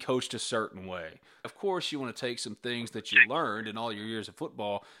and being coached a certain way. Of course, you want to take some things that you learned in all your years of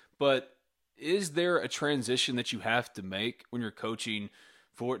football, but is there a transition that you have to make when you're coaching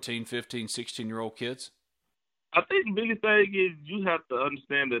 14, 15, 16-year-old kids? I think the biggest thing is you have to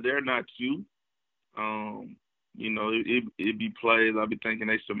understand that they're not you. It be plays I be thinking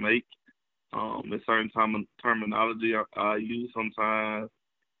they should make. There's certain terminology I use sometimes,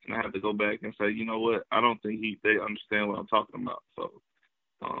 and I have to go back and say, you know what, I don't think they understand what I'm talking about. So,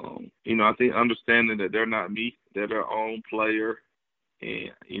 I think understanding that they're not me, they're their own player,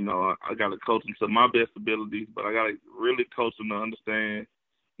 and, I got to coach them to my best abilities, but I got to really coach them to understand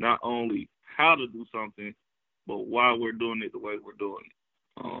not only how to do something, but why we're doing it the way we're doing it.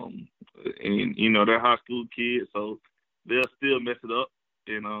 They're high school kids, so they'll still mess it up.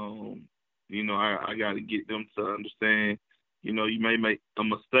 And, I got to get them to understand, you may make a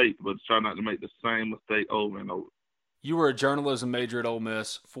mistake, but try not to make the same mistake over and over. You were a journalism major at Ole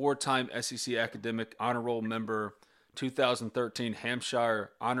Miss, 4-time SEC academic honor roll member, 2013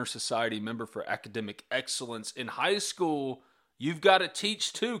 Hampshire Honor Society member for academic excellence. In high school, you've got to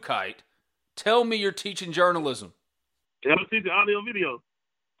teach too, Kight. Tell me you're teaching journalism. Yeah, I'm teaching audio video,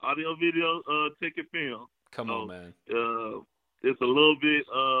 tech and film. Come on, man. It's a little bit,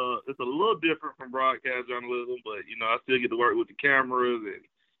 it's a little different from broadcast journalism, but I still get to work with the cameras, and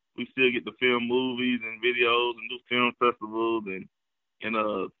we still get to film movies and videos and do film festivals and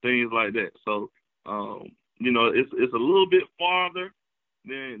things like that. So, it's a little bit farther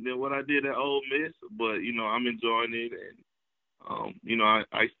than what I did at Ole Miss, but I'm enjoying it, and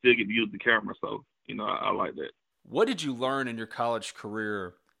I still get to use the camera, so I like that. What did you learn in your college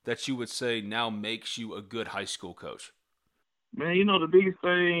career that you would say now makes you a good high school coach? Man, the biggest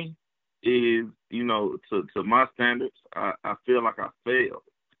thing is, to my standards, I feel like I failed.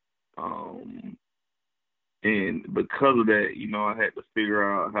 And because of that, I had to figure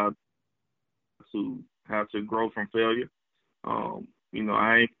out how to grow from failure.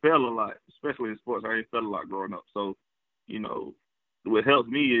 I ain't failed a lot, especially in sports. I ain't failed a lot growing up. So, what helps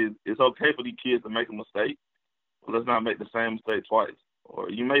me is it's okay for these kids to make a mistake, but let's not make the same mistake twice. Or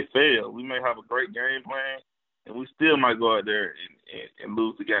you may fail. We may have a great game plan, and we still might go out there and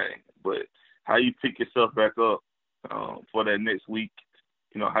lose the game. But how you pick yourself back up for that next week,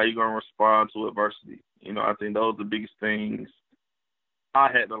 how you going to respond to adversity. I think those are the biggest things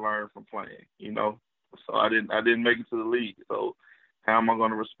I had to learn from playing, So I didn't make it to the league. So how am I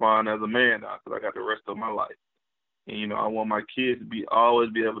going to respond as a man now? Because I got the rest of my life. And, I want my kids to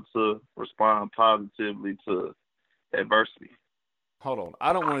always be able to respond positively to adversity. Hold on.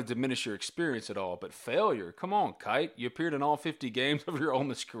 I don't want to diminish your experience at all, but failure. Come on, Kight. You appeared in all 50 games of your Ole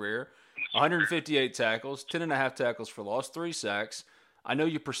Miss career, 158 tackles, 10.5 tackles for loss, 3 sacks. I know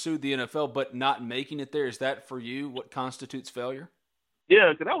you pursued the NFL, but not making it there, is that for you what constitutes failure?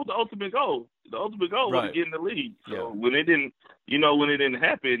 Yeah, because that was the ultimate goal. The ultimate goal was Right. to get in the league. So Yeah. when it didn't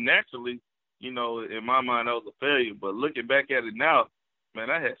happen naturally, in my mind that was a failure. But looking back at it now, man,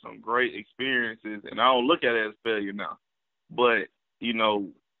 I had some great experiences, and I don't look at it as failure now. But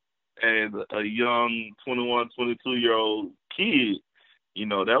as a young 21, 22-year-old kid,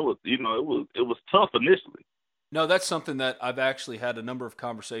 that was, it was tough initially. No, that's something that I've actually had a number of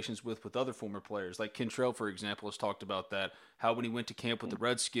conversations with other former players. Like Kentrell, for example, has talked about that, how when he went to camp with the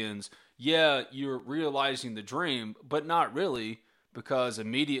Redskins, yeah, you're realizing the dream, but not really, because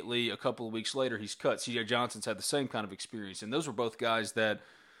immediately a couple of weeks later he's cut. C.J. Johnson's had the same kind of experience, and those were both guys that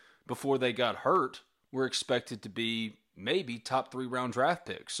before they got hurt were expected to be maybe top 3 round draft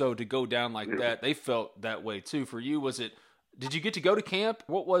picks. So to go down like that, they felt that way too. For you, did you get to go to camp?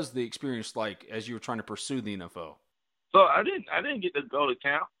 What was the experience like as you were trying to pursue the NFL? So I didn't get to go to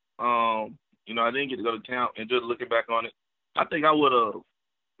camp. I didn't get to go to camp, and just looking back on it, I think I would have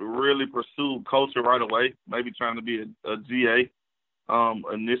really pursued coaching right away, maybe trying to be a GA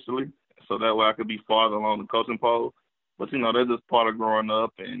initially, so that way I could be farther along the coaching pole. But, that's just part of growing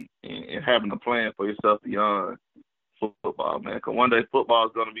up and having a plan for yourself beyond football, man. Because one day football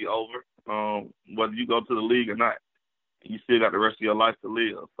is going to be over, whether you go to the league or not. You still got the rest of your life to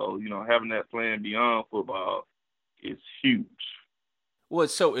live. So, having that plan beyond football is huge. Well,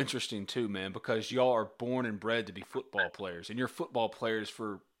 it's so interesting too, man, because y'all are born and bred to be football players, and you're football players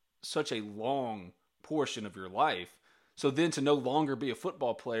for such a long portion of your life. So then to no longer be a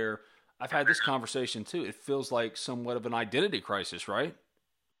football player, I've had this conversation too. It feels like somewhat of an identity crisis, right?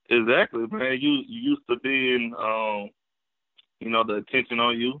 Exactly, man. You used to being, the attention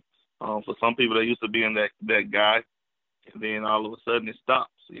on you. For some people, they used to being that guy. And then all of a sudden it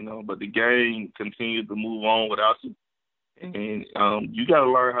stops, but the game continues to move on without you. And you got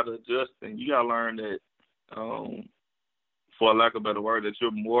to learn how to adjust, and you got to learn that, for lack of a better word, that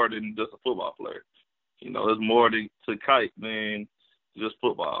you're more than just a football player. There's more to Kight than just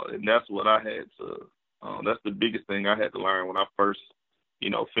football. And that's what I had to, that's the biggest thing I had to learn when I first,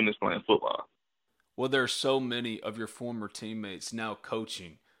 finished playing football. Well, there are so many of your former teammates now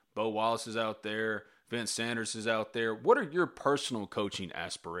coaching. Bo Wallace is out there. Vince Sanders is out there. What are your personal coaching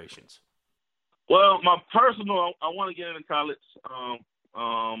aspirations? Well, my personal, I want to get into college,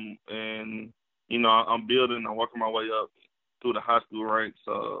 and I'm working my way up through the high school ranks,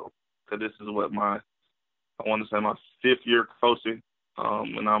 because this is what my 5th year coaching,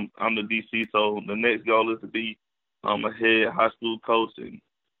 and I'm the DC. So the next goal is to be a head high school coach, and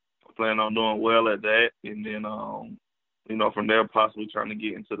I plan on doing well at that, and then from there possibly trying to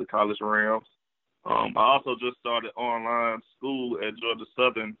get into the college realms. I also just started online school at Georgia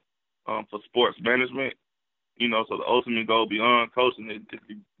Southern for sports management. So the ultimate goal beyond coaching is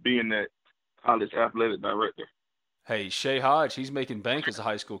being that college athletic director. Hey, Shea Hodge, he's making bank as a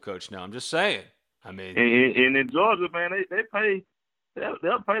high school coach now. I'm just saying. I mean, and in Georgia, man,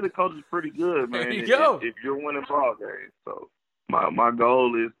 they'll pay the coaches pretty good, man. There you go. If you're winning ball games. So my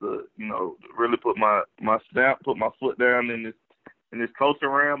goal is to, really put my stamp, put my foot down in this coaching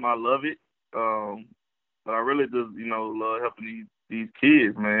realm. I love it. But I really just, love helping these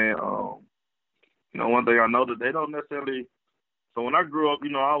kids, man. One thing I know that they don't necessarily. So when I grew up,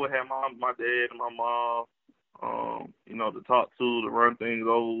 I always had my dad and my mom, to talk to run things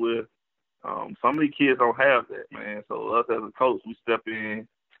over with. Some of these kids don't have that, man. So us as a coach, we step in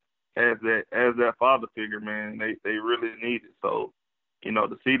as that father figure, man. They really need it. So,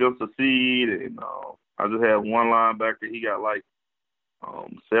 to see them succeed, and I just had one linebacker. He got like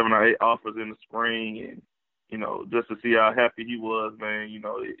 7 or 8 offers in the spring, and just to see how happy he was, man.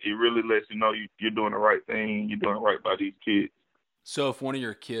 It really lets you know you're doing the right thing. You're doing right by these kids. So if one of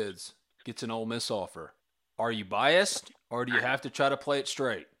your kids gets an Ole Miss offer, are you biased, or do you have to try to play it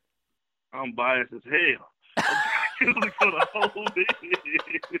straight? I'm biased as hell. I'm for the whole thing.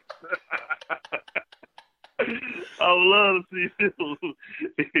 I would love to see him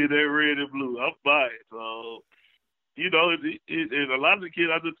in that red and blue. I'm biased. So, and a lot of the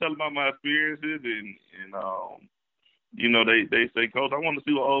kids, I just tell them about my experiences, and they say, Coach, I want to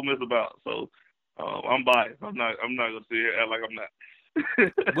see what Ole Miss about. So I'm biased. I'm not gonna sit here and act like I'm not.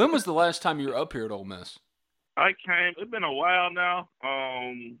 When was the last time you were up here at Ole Miss? It's been a while now.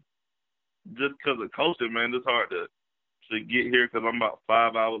 Just because of coaching, man, it's hard to get here because I'm about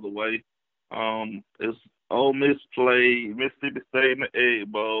 5 hours away. It's Ole Miss played Mississippi State in the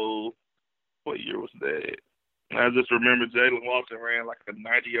Egg Bowl. What year was that? I just remember Jalen Walton ran like a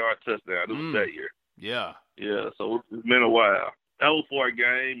 90-yard touchdown. It was that year. Yeah. Yeah, so it's been a while. That was for a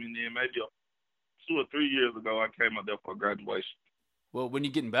game, and then maybe 2 or 3 years ago, I came up there for graduation. Well, when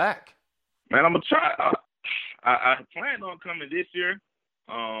you getting back? Man, I'm going to try. I planned on coming this year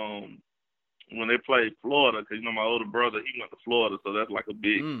when they played Florida, because, my older brother, he went to Florida, so that's like a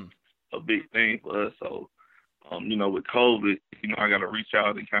big thing for us. So, with COVID, I got to reach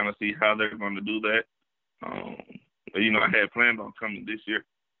out and kind of see how they're going to do that. But, I had planned on coming this year.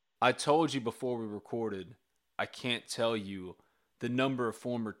 I told you before we recorded, I can't tell you the number of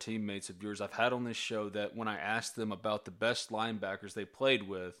former teammates of yours I've had on this show that when I asked them about the best linebackers they played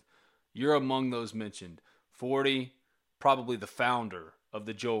with, you're among those mentioned. 40, probably the founder of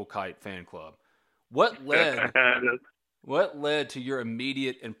the Joel Kight fan club. What led to your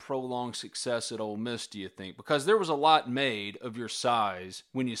immediate and prolonged success at Ole Miss, do you think? Because there was a lot made of your size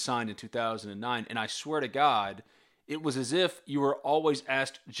when you signed in 2009, and I swear to God, it was as if you were always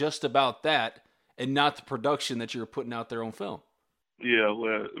asked just about that and not the production that you were putting out there on film. Yeah,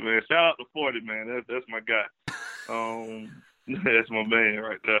 well, man, shout out to 40, man. That's my guy. That's my man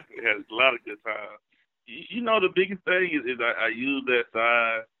right there. We had a lot of good times. The biggest thing is I use that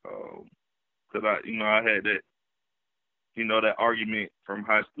size because I had that, that argument from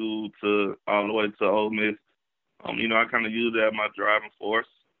high school to all the way to Ole Miss. I kind of used that as my driving force.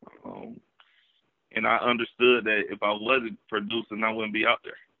 And I understood that if I wasn't producing, I wouldn't be out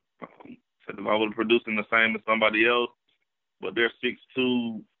there. Because if I was producing the same as somebody else, but they're 6'2",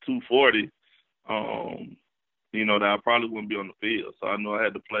 240, that I probably wouldn't be on the field. So I knew I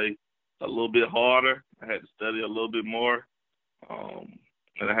had to play a little bit harder. I had to study a little bit more.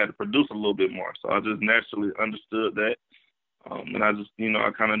 And I had to produce a little bit more. So I just naturally understood that. And I just,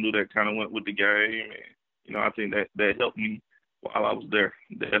 I kind of knew that kind of went with the game. And, I think that helped me while I was there,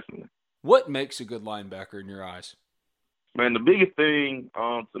 definitely. What makes a good linebacker in your eyes? Man, the biggest thing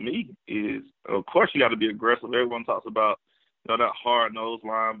to me is, of course, you got to be aggressive. Everyone talks about, that hard-nosed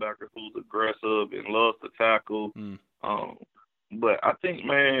linebacker who's aggressive and loves to tackle. But I think,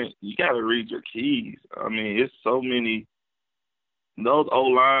 man, you got to read your keys. I mean, it's so many. Those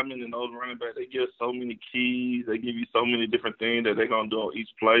old linemen and those running backs, they give so many keys. They give you so many different things that they're going to do on each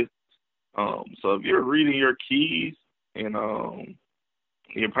play. So if you're reading your keys and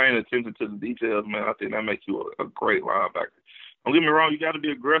you're paying attention to the details, man, I think that makes you a great linebacker. Don't get me wrong, you got to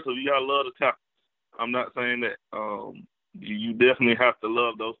be aggressive. You got to love to tackle. I'm not saying that you definitely have to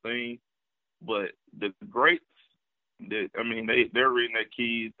love those things, but the greats, they're reading their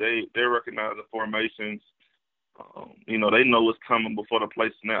keys. They're recognizing formations. They know what's coming before the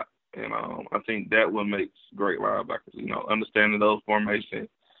play snap. And I think that what makes great linebackers, understanding those formations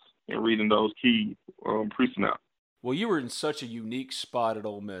and reading those keys pre-snap. Well, you were in such a unique spot at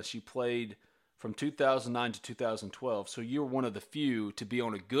Ole Miss. You played from 2009 to 2012, so you were one of the few to be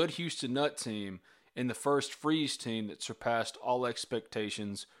on a good Houston Nutt team and the first Freeze team that surpassed all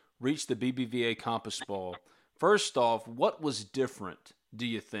expectations, reached the BBVA Compass Bowl. First off, what was different, do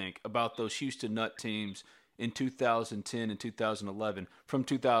you think, about those Houston Nutt teams in 2010 and 2011 from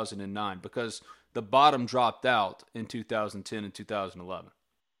 2009? Because the bottom dropped out in 2010 and 2011.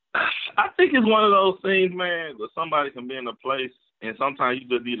 I think it's one of those things, man, where somebody can be in a place and sometimes you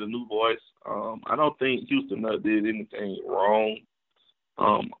just need a new voice. I don't think Houston Nutt did anything wrong.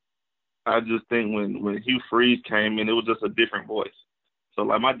 I just think when Hugh Freeze came in, it was just a different voice. So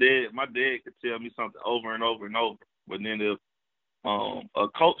like my dad could tell me something over and over and over, but then if a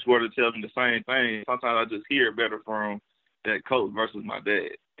coach were to tell me the same thing, sometimes I just hear it better from that coach versus my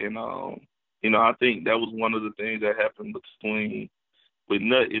dad. And I think that was one of the things that happened with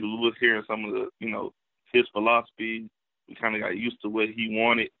Nutt. It was hearing some of the his philosophy. We kind of got used to what he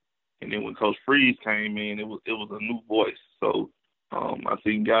wanted, and then when Coach Freeze came in, it was a new voice. So I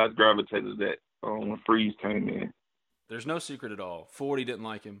think guys gravitated to that when Freeze came in. There's no secret at all. 40 didn't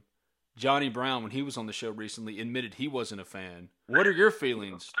like him. Johnny Brown, when he was on the show recently, admitted he wasn't a fan. What are your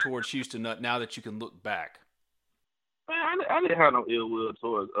feelings towards Houston Nutt now that you can look back? Man, I didn't have no ill will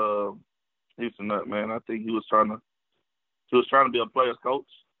towards Houston Nutt, man. I think he was trying to be a player's coach.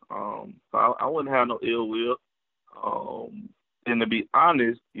 So I wouldn't have no ill will. And to be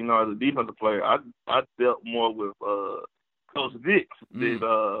honest, as a defensive player, I dealt more with Coach Vick than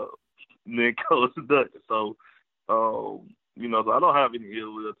Coach Nutt. So, so I don't have any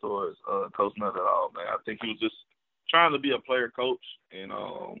ill will towards Coach Nutt at all, man. I think he was just trying to be a player coach, and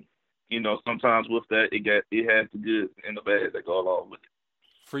sometimes with that, it has the good and the bad that go along with it.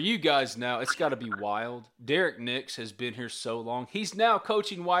 For you guys now, it's got to be wild. Derek Nix has been here so long. He's now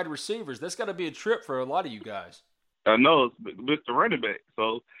coaching wide receivers. That's got to be a trip for a lot of you guys. I know, it's Mr. Running Back.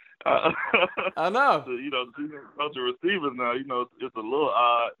 So, I know. Coaching receivers now, it's a little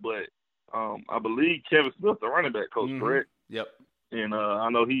odd, but I believe Kevin Smith, the running back coach, correct? Yep. And I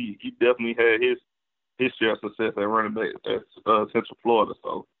know he definitely had his share of success at running back at Central Florida.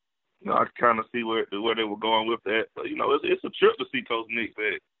 So, I kind of see where they were going with that. But, it's a trip to see Coach Nix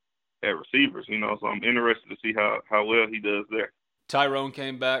at receivers, so I'm interested to see how well he does there. Tyrone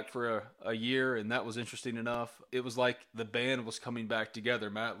came back for a year, and that was interesting enough. It was like the band was coming back together.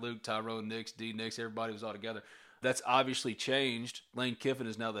 Matt Luke, Tyrone Nix, D Nix, everybody was all together. That's obviously changed. Lane Kiffin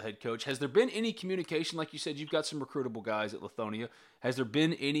is now the head coach. Has there been any communication? Like you said, you've got some recruitable guys at Lithonia. Has there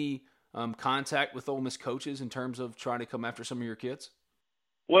been any contact with Ole Miss coaches in terms of trying to come after some of your kids?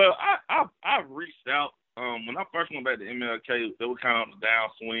 Well, I've reached out. When I first went back to MLK, they were kind of on the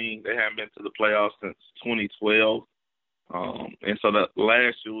downswing. They hadn't been to the playoffs since 2012. And so that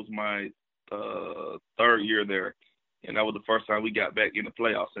last year was my third year there. And that was the first time we got back in the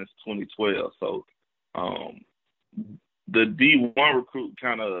playoffs since 2012. So the D1 recruit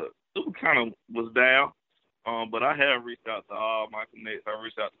kind of was down. But I have reached out to all my connects. I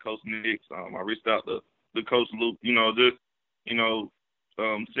reached out to Coach Nix. I reached out to Coach Luke,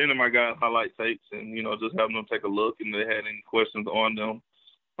 sending my guys highlight tapes and, just having them take a look, and if they had any questions on them.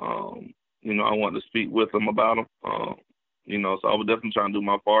 I wanted to speak with them about them. So I was definitely trying to do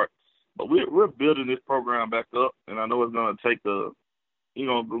my part. But we're building this program back up, and I know it's going to take a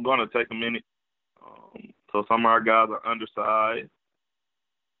minute. So some of our guys are undersized.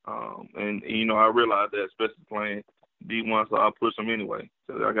 And I realize that, especially playing D1, so I push them anyway.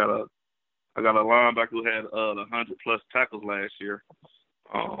 So I got a linebacker who had 100+ tackles last year.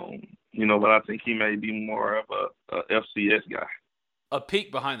 But I think he may be more of a FCS guy. A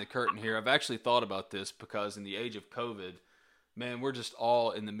peek behind the curtain here. I've actually thought about this because in the age of COVID, man, we're just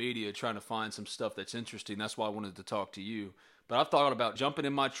all in the media trying to find some stuff that's interesting. That's why I wanted to talk to you. But I've thought about jumping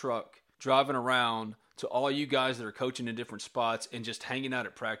in my truck, driving around to all you guys that are coaching in different spots and just hanging out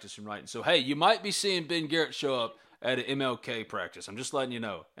at practice and writing. So, hey, you might be seeing Ben Garrett show up at an MLK practice. I'm just letting you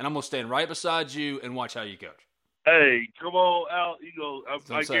know. And I'm going to stand right beside you and watch how you coach. Hey, come on out.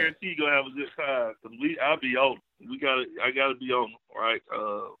 I guarantee you're going to have a good time. Because I'll be on. I got to be on, right?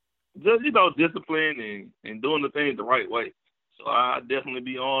 Just, discipline and doing the things the right way. So I definitely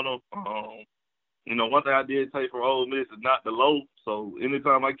be on them. One thing I did take from Ole Miss is not to loaf. So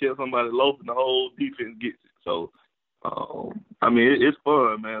anytime I catch somebody loafing, the whole defense gets it. So, it's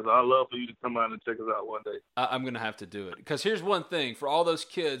fun, man. So I love for you to come out and check us out one day. I'm going to have to do it. Because here's one thing for all those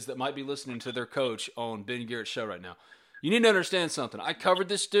kids that might be listening to their coach on Ben Garrett's show right now. You need to understand something. I covered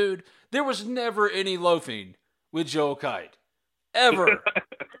this dude. There was never any loafing with Joel Kight. Ever.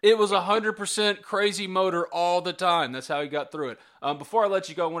 It was 100% crazy motor all the time. That's how he got through it. Before I let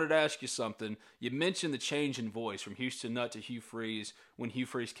you go, I wanted to ask you something. You mentioned the change in voice from Houston Nutt to Hugh Freeze when Hugh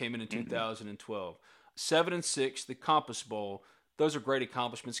Freeze came in 2012. 7-6, the Compass Bowl. Those are great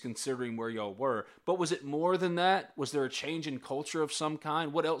accomplishments considering where y'all were. But was it more than that? Was there a change in culture of some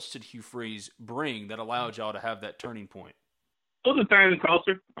kind? What else did Hugh Freeze bring that allowed y'all to have that turning point? It was a change in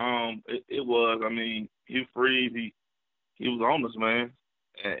culture. It was. Hugh Freeze, he was on us, man.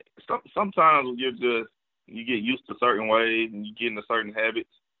 And sometimes you get used to certain ways and you get into certain habits.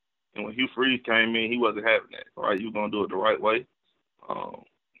 And when Hugh Freeze came in, he wasn't having that, right? He was going to do it the right way.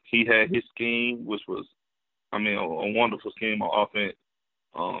 He had his scheme, which was, a wonderful scheme on offense.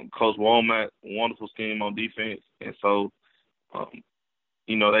 Coach Womack, wonderful scheme on defense. And so,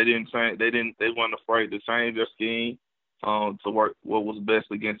 they didn't change. They weren't afraid to change their scheme to work what was best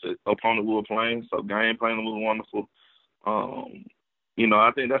against the opponent we were playing. So game planning was wonderful.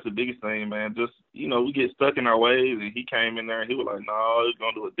 I think that's the biggest thing, man. Just, we get stuck in our ways, and he came in there and he was like, no, he's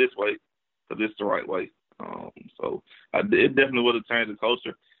going to do it this way because it's the right way. It definitely would have changed the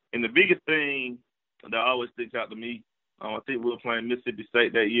culture. And the biggest thing that always sticks out to me, I think we were playing Mississippi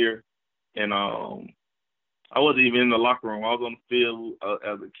State that year, and I wasn't even in the locker room. I was on the field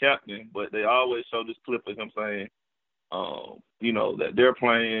as a captain, but they always show this clip of him saying, that they're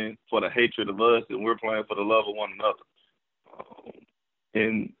playing for the hatred of us and we're playing for the love of one another.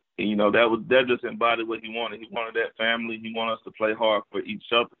 That just embodied what he wanted. He wanted that family. He wanted us to play hard for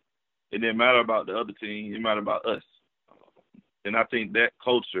each other. It didn't matter about the other team. It mattered about us. And I think that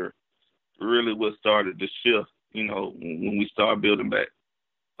culture really what started to shift, when we started building back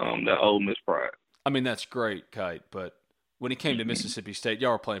that Ole Miss pride. I mean, that's great, Kite, but when it came to Mississippi State,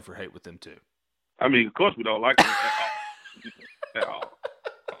 y'all were playing for hate with them too. I mean, of course we don't like them at all.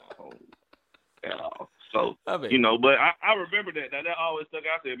 At all. So, but I remember that always stuck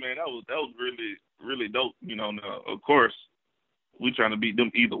out there, man. That was really, really dope. Now, of course, we trying to beat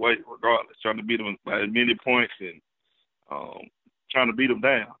them either way, regardless. Trying to beat them by as many points and trying to beat them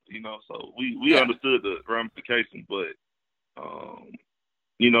down, So we understood the ramifications, but, that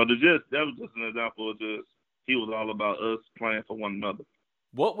was just an example of just he was all about us playing for one another.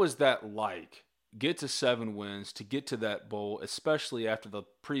 What was that like? Get to 7 wins, to get to that bowl, especially after the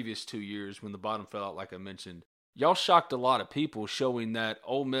previous 2 years when the bottom fell out, like I mentioned. Y'all shocked a lot of people, showing that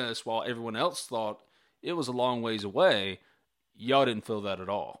Ole Miss, while everyone else thought it was a long ways away, y'all didn't feel that at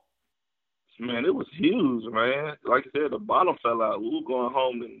all. Man, it was huge, man. Like I said, the bottom fell out. We were going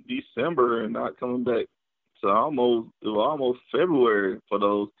home in December and not coming back. So it was almost February for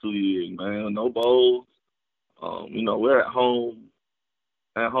those 2 years, man. No bowls. We're at home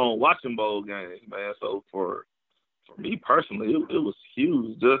watching bowl games, man. So for me personally, it was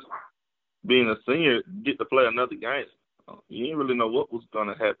huge. Just being a senior, get to play another game. You didn't really know what was going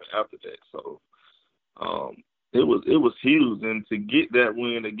to happen after that. So it was huge, and to get that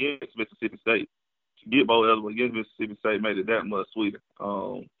win against Mississippi State, to get bowl eligible against Mississippi State made it that much sweeter.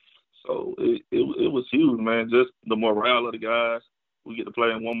 So it was huge, man. Just the morale of the guys. We get to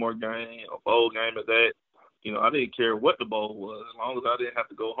play in one more game, a bowl game at that. I didn't care what the bowl was. As long as I didn't have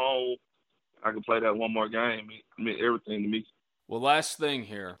to go home, I could play that one more game. It meant everything to me. Well, last thing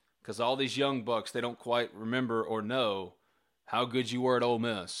here, because all these young bucks, they don't quite remember or know how good you were at Ole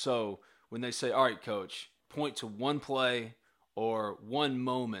Miss. So when they say, all right, Coach, point to one play or one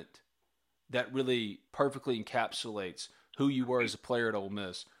moment that really perfectly encapsulates who you were as a player at Ole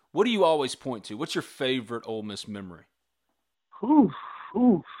Miss, what do you always point to? What's your favorite Ole Miss memory?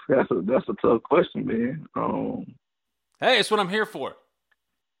 That's a tough question, man. Hey, it's what I'm here for.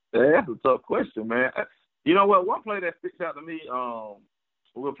 Yeah, that's a tough question, man. You know what? One play that sticks out to me,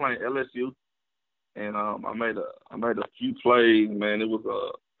 we were playing LSU, and I made a few plays, man. It was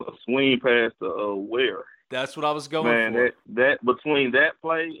a swing pass to Ware. That's what I was going for. Man, that between that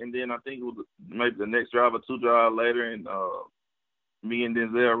play and then I think it was maybe the next drive or 2 drives later, and me and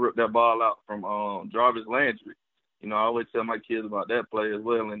Denzel ripped that ball out from Jarvis Landry. I always tell my kids about that play as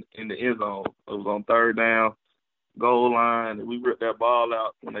well in the end zone. It was on 3rd down, goal line, and we ripped that ball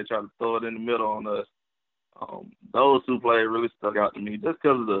out when they tried to throw it in the middle on us. Those 2 plays really stuck out to me just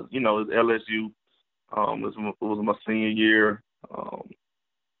because of it's LSU. It was my senior year.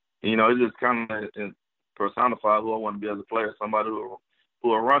 It just kind of personified who I want to be as a player, somebody who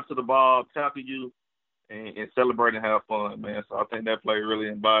will run to the ball, tackle you, and celebrate and have fun, man. So I think that play really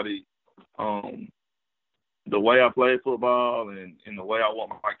embodied the way I play football and the way I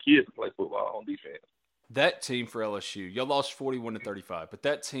want my kids to play football on defense. That team for LSU, y'all lost 41-35, but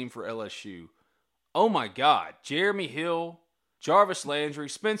that team for LSU, oh my God, Jeremy Hill, Jarvis Landry,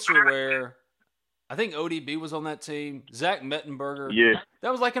 Spencer Ware, I think ODB was on that team, Zach Mettenberger. Yeah.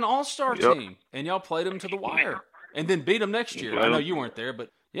 That was like an all-star team, and y'all played them to the wire and then beat them next year. I know you weren't there,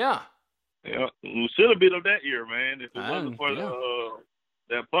 but yeah. Yeah, we should have beat them that year, man. If it wasn't for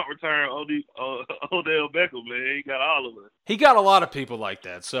that punt return, Odell Beckham, man, he got all of it. He got a lot of people like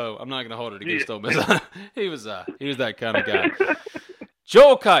that, so I'm not going to hold it against Ole Miss. he was that kind of guy.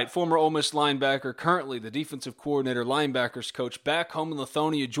 Joel Kight, former Ole Miss linebacker, currently the defensive coordinator, linebackers coach, back home in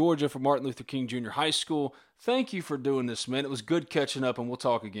Lithonia, Georgia for Martin Luther King Jr. High School. Thank you for doing this, man. It was good catching up, and we'll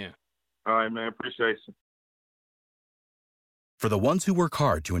talk again. All right, man. Appreciate you. For the ones who work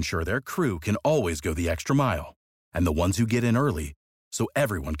hard to ensure their crew can always go the extra mile, and the ones who get in early so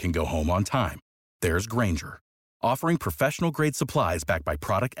everyone can go home on time, there's Grainger, offering professional-grade supplies backed by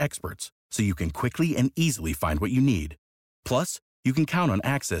product experts so you can quickly and easily find what you need. Plus, you can count on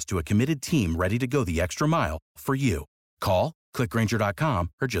access to a committed team ready to go the extra mile for you. Call, click Grainger.com,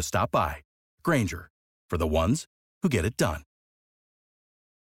 or just stop by. Grainger, for the ones who get it done.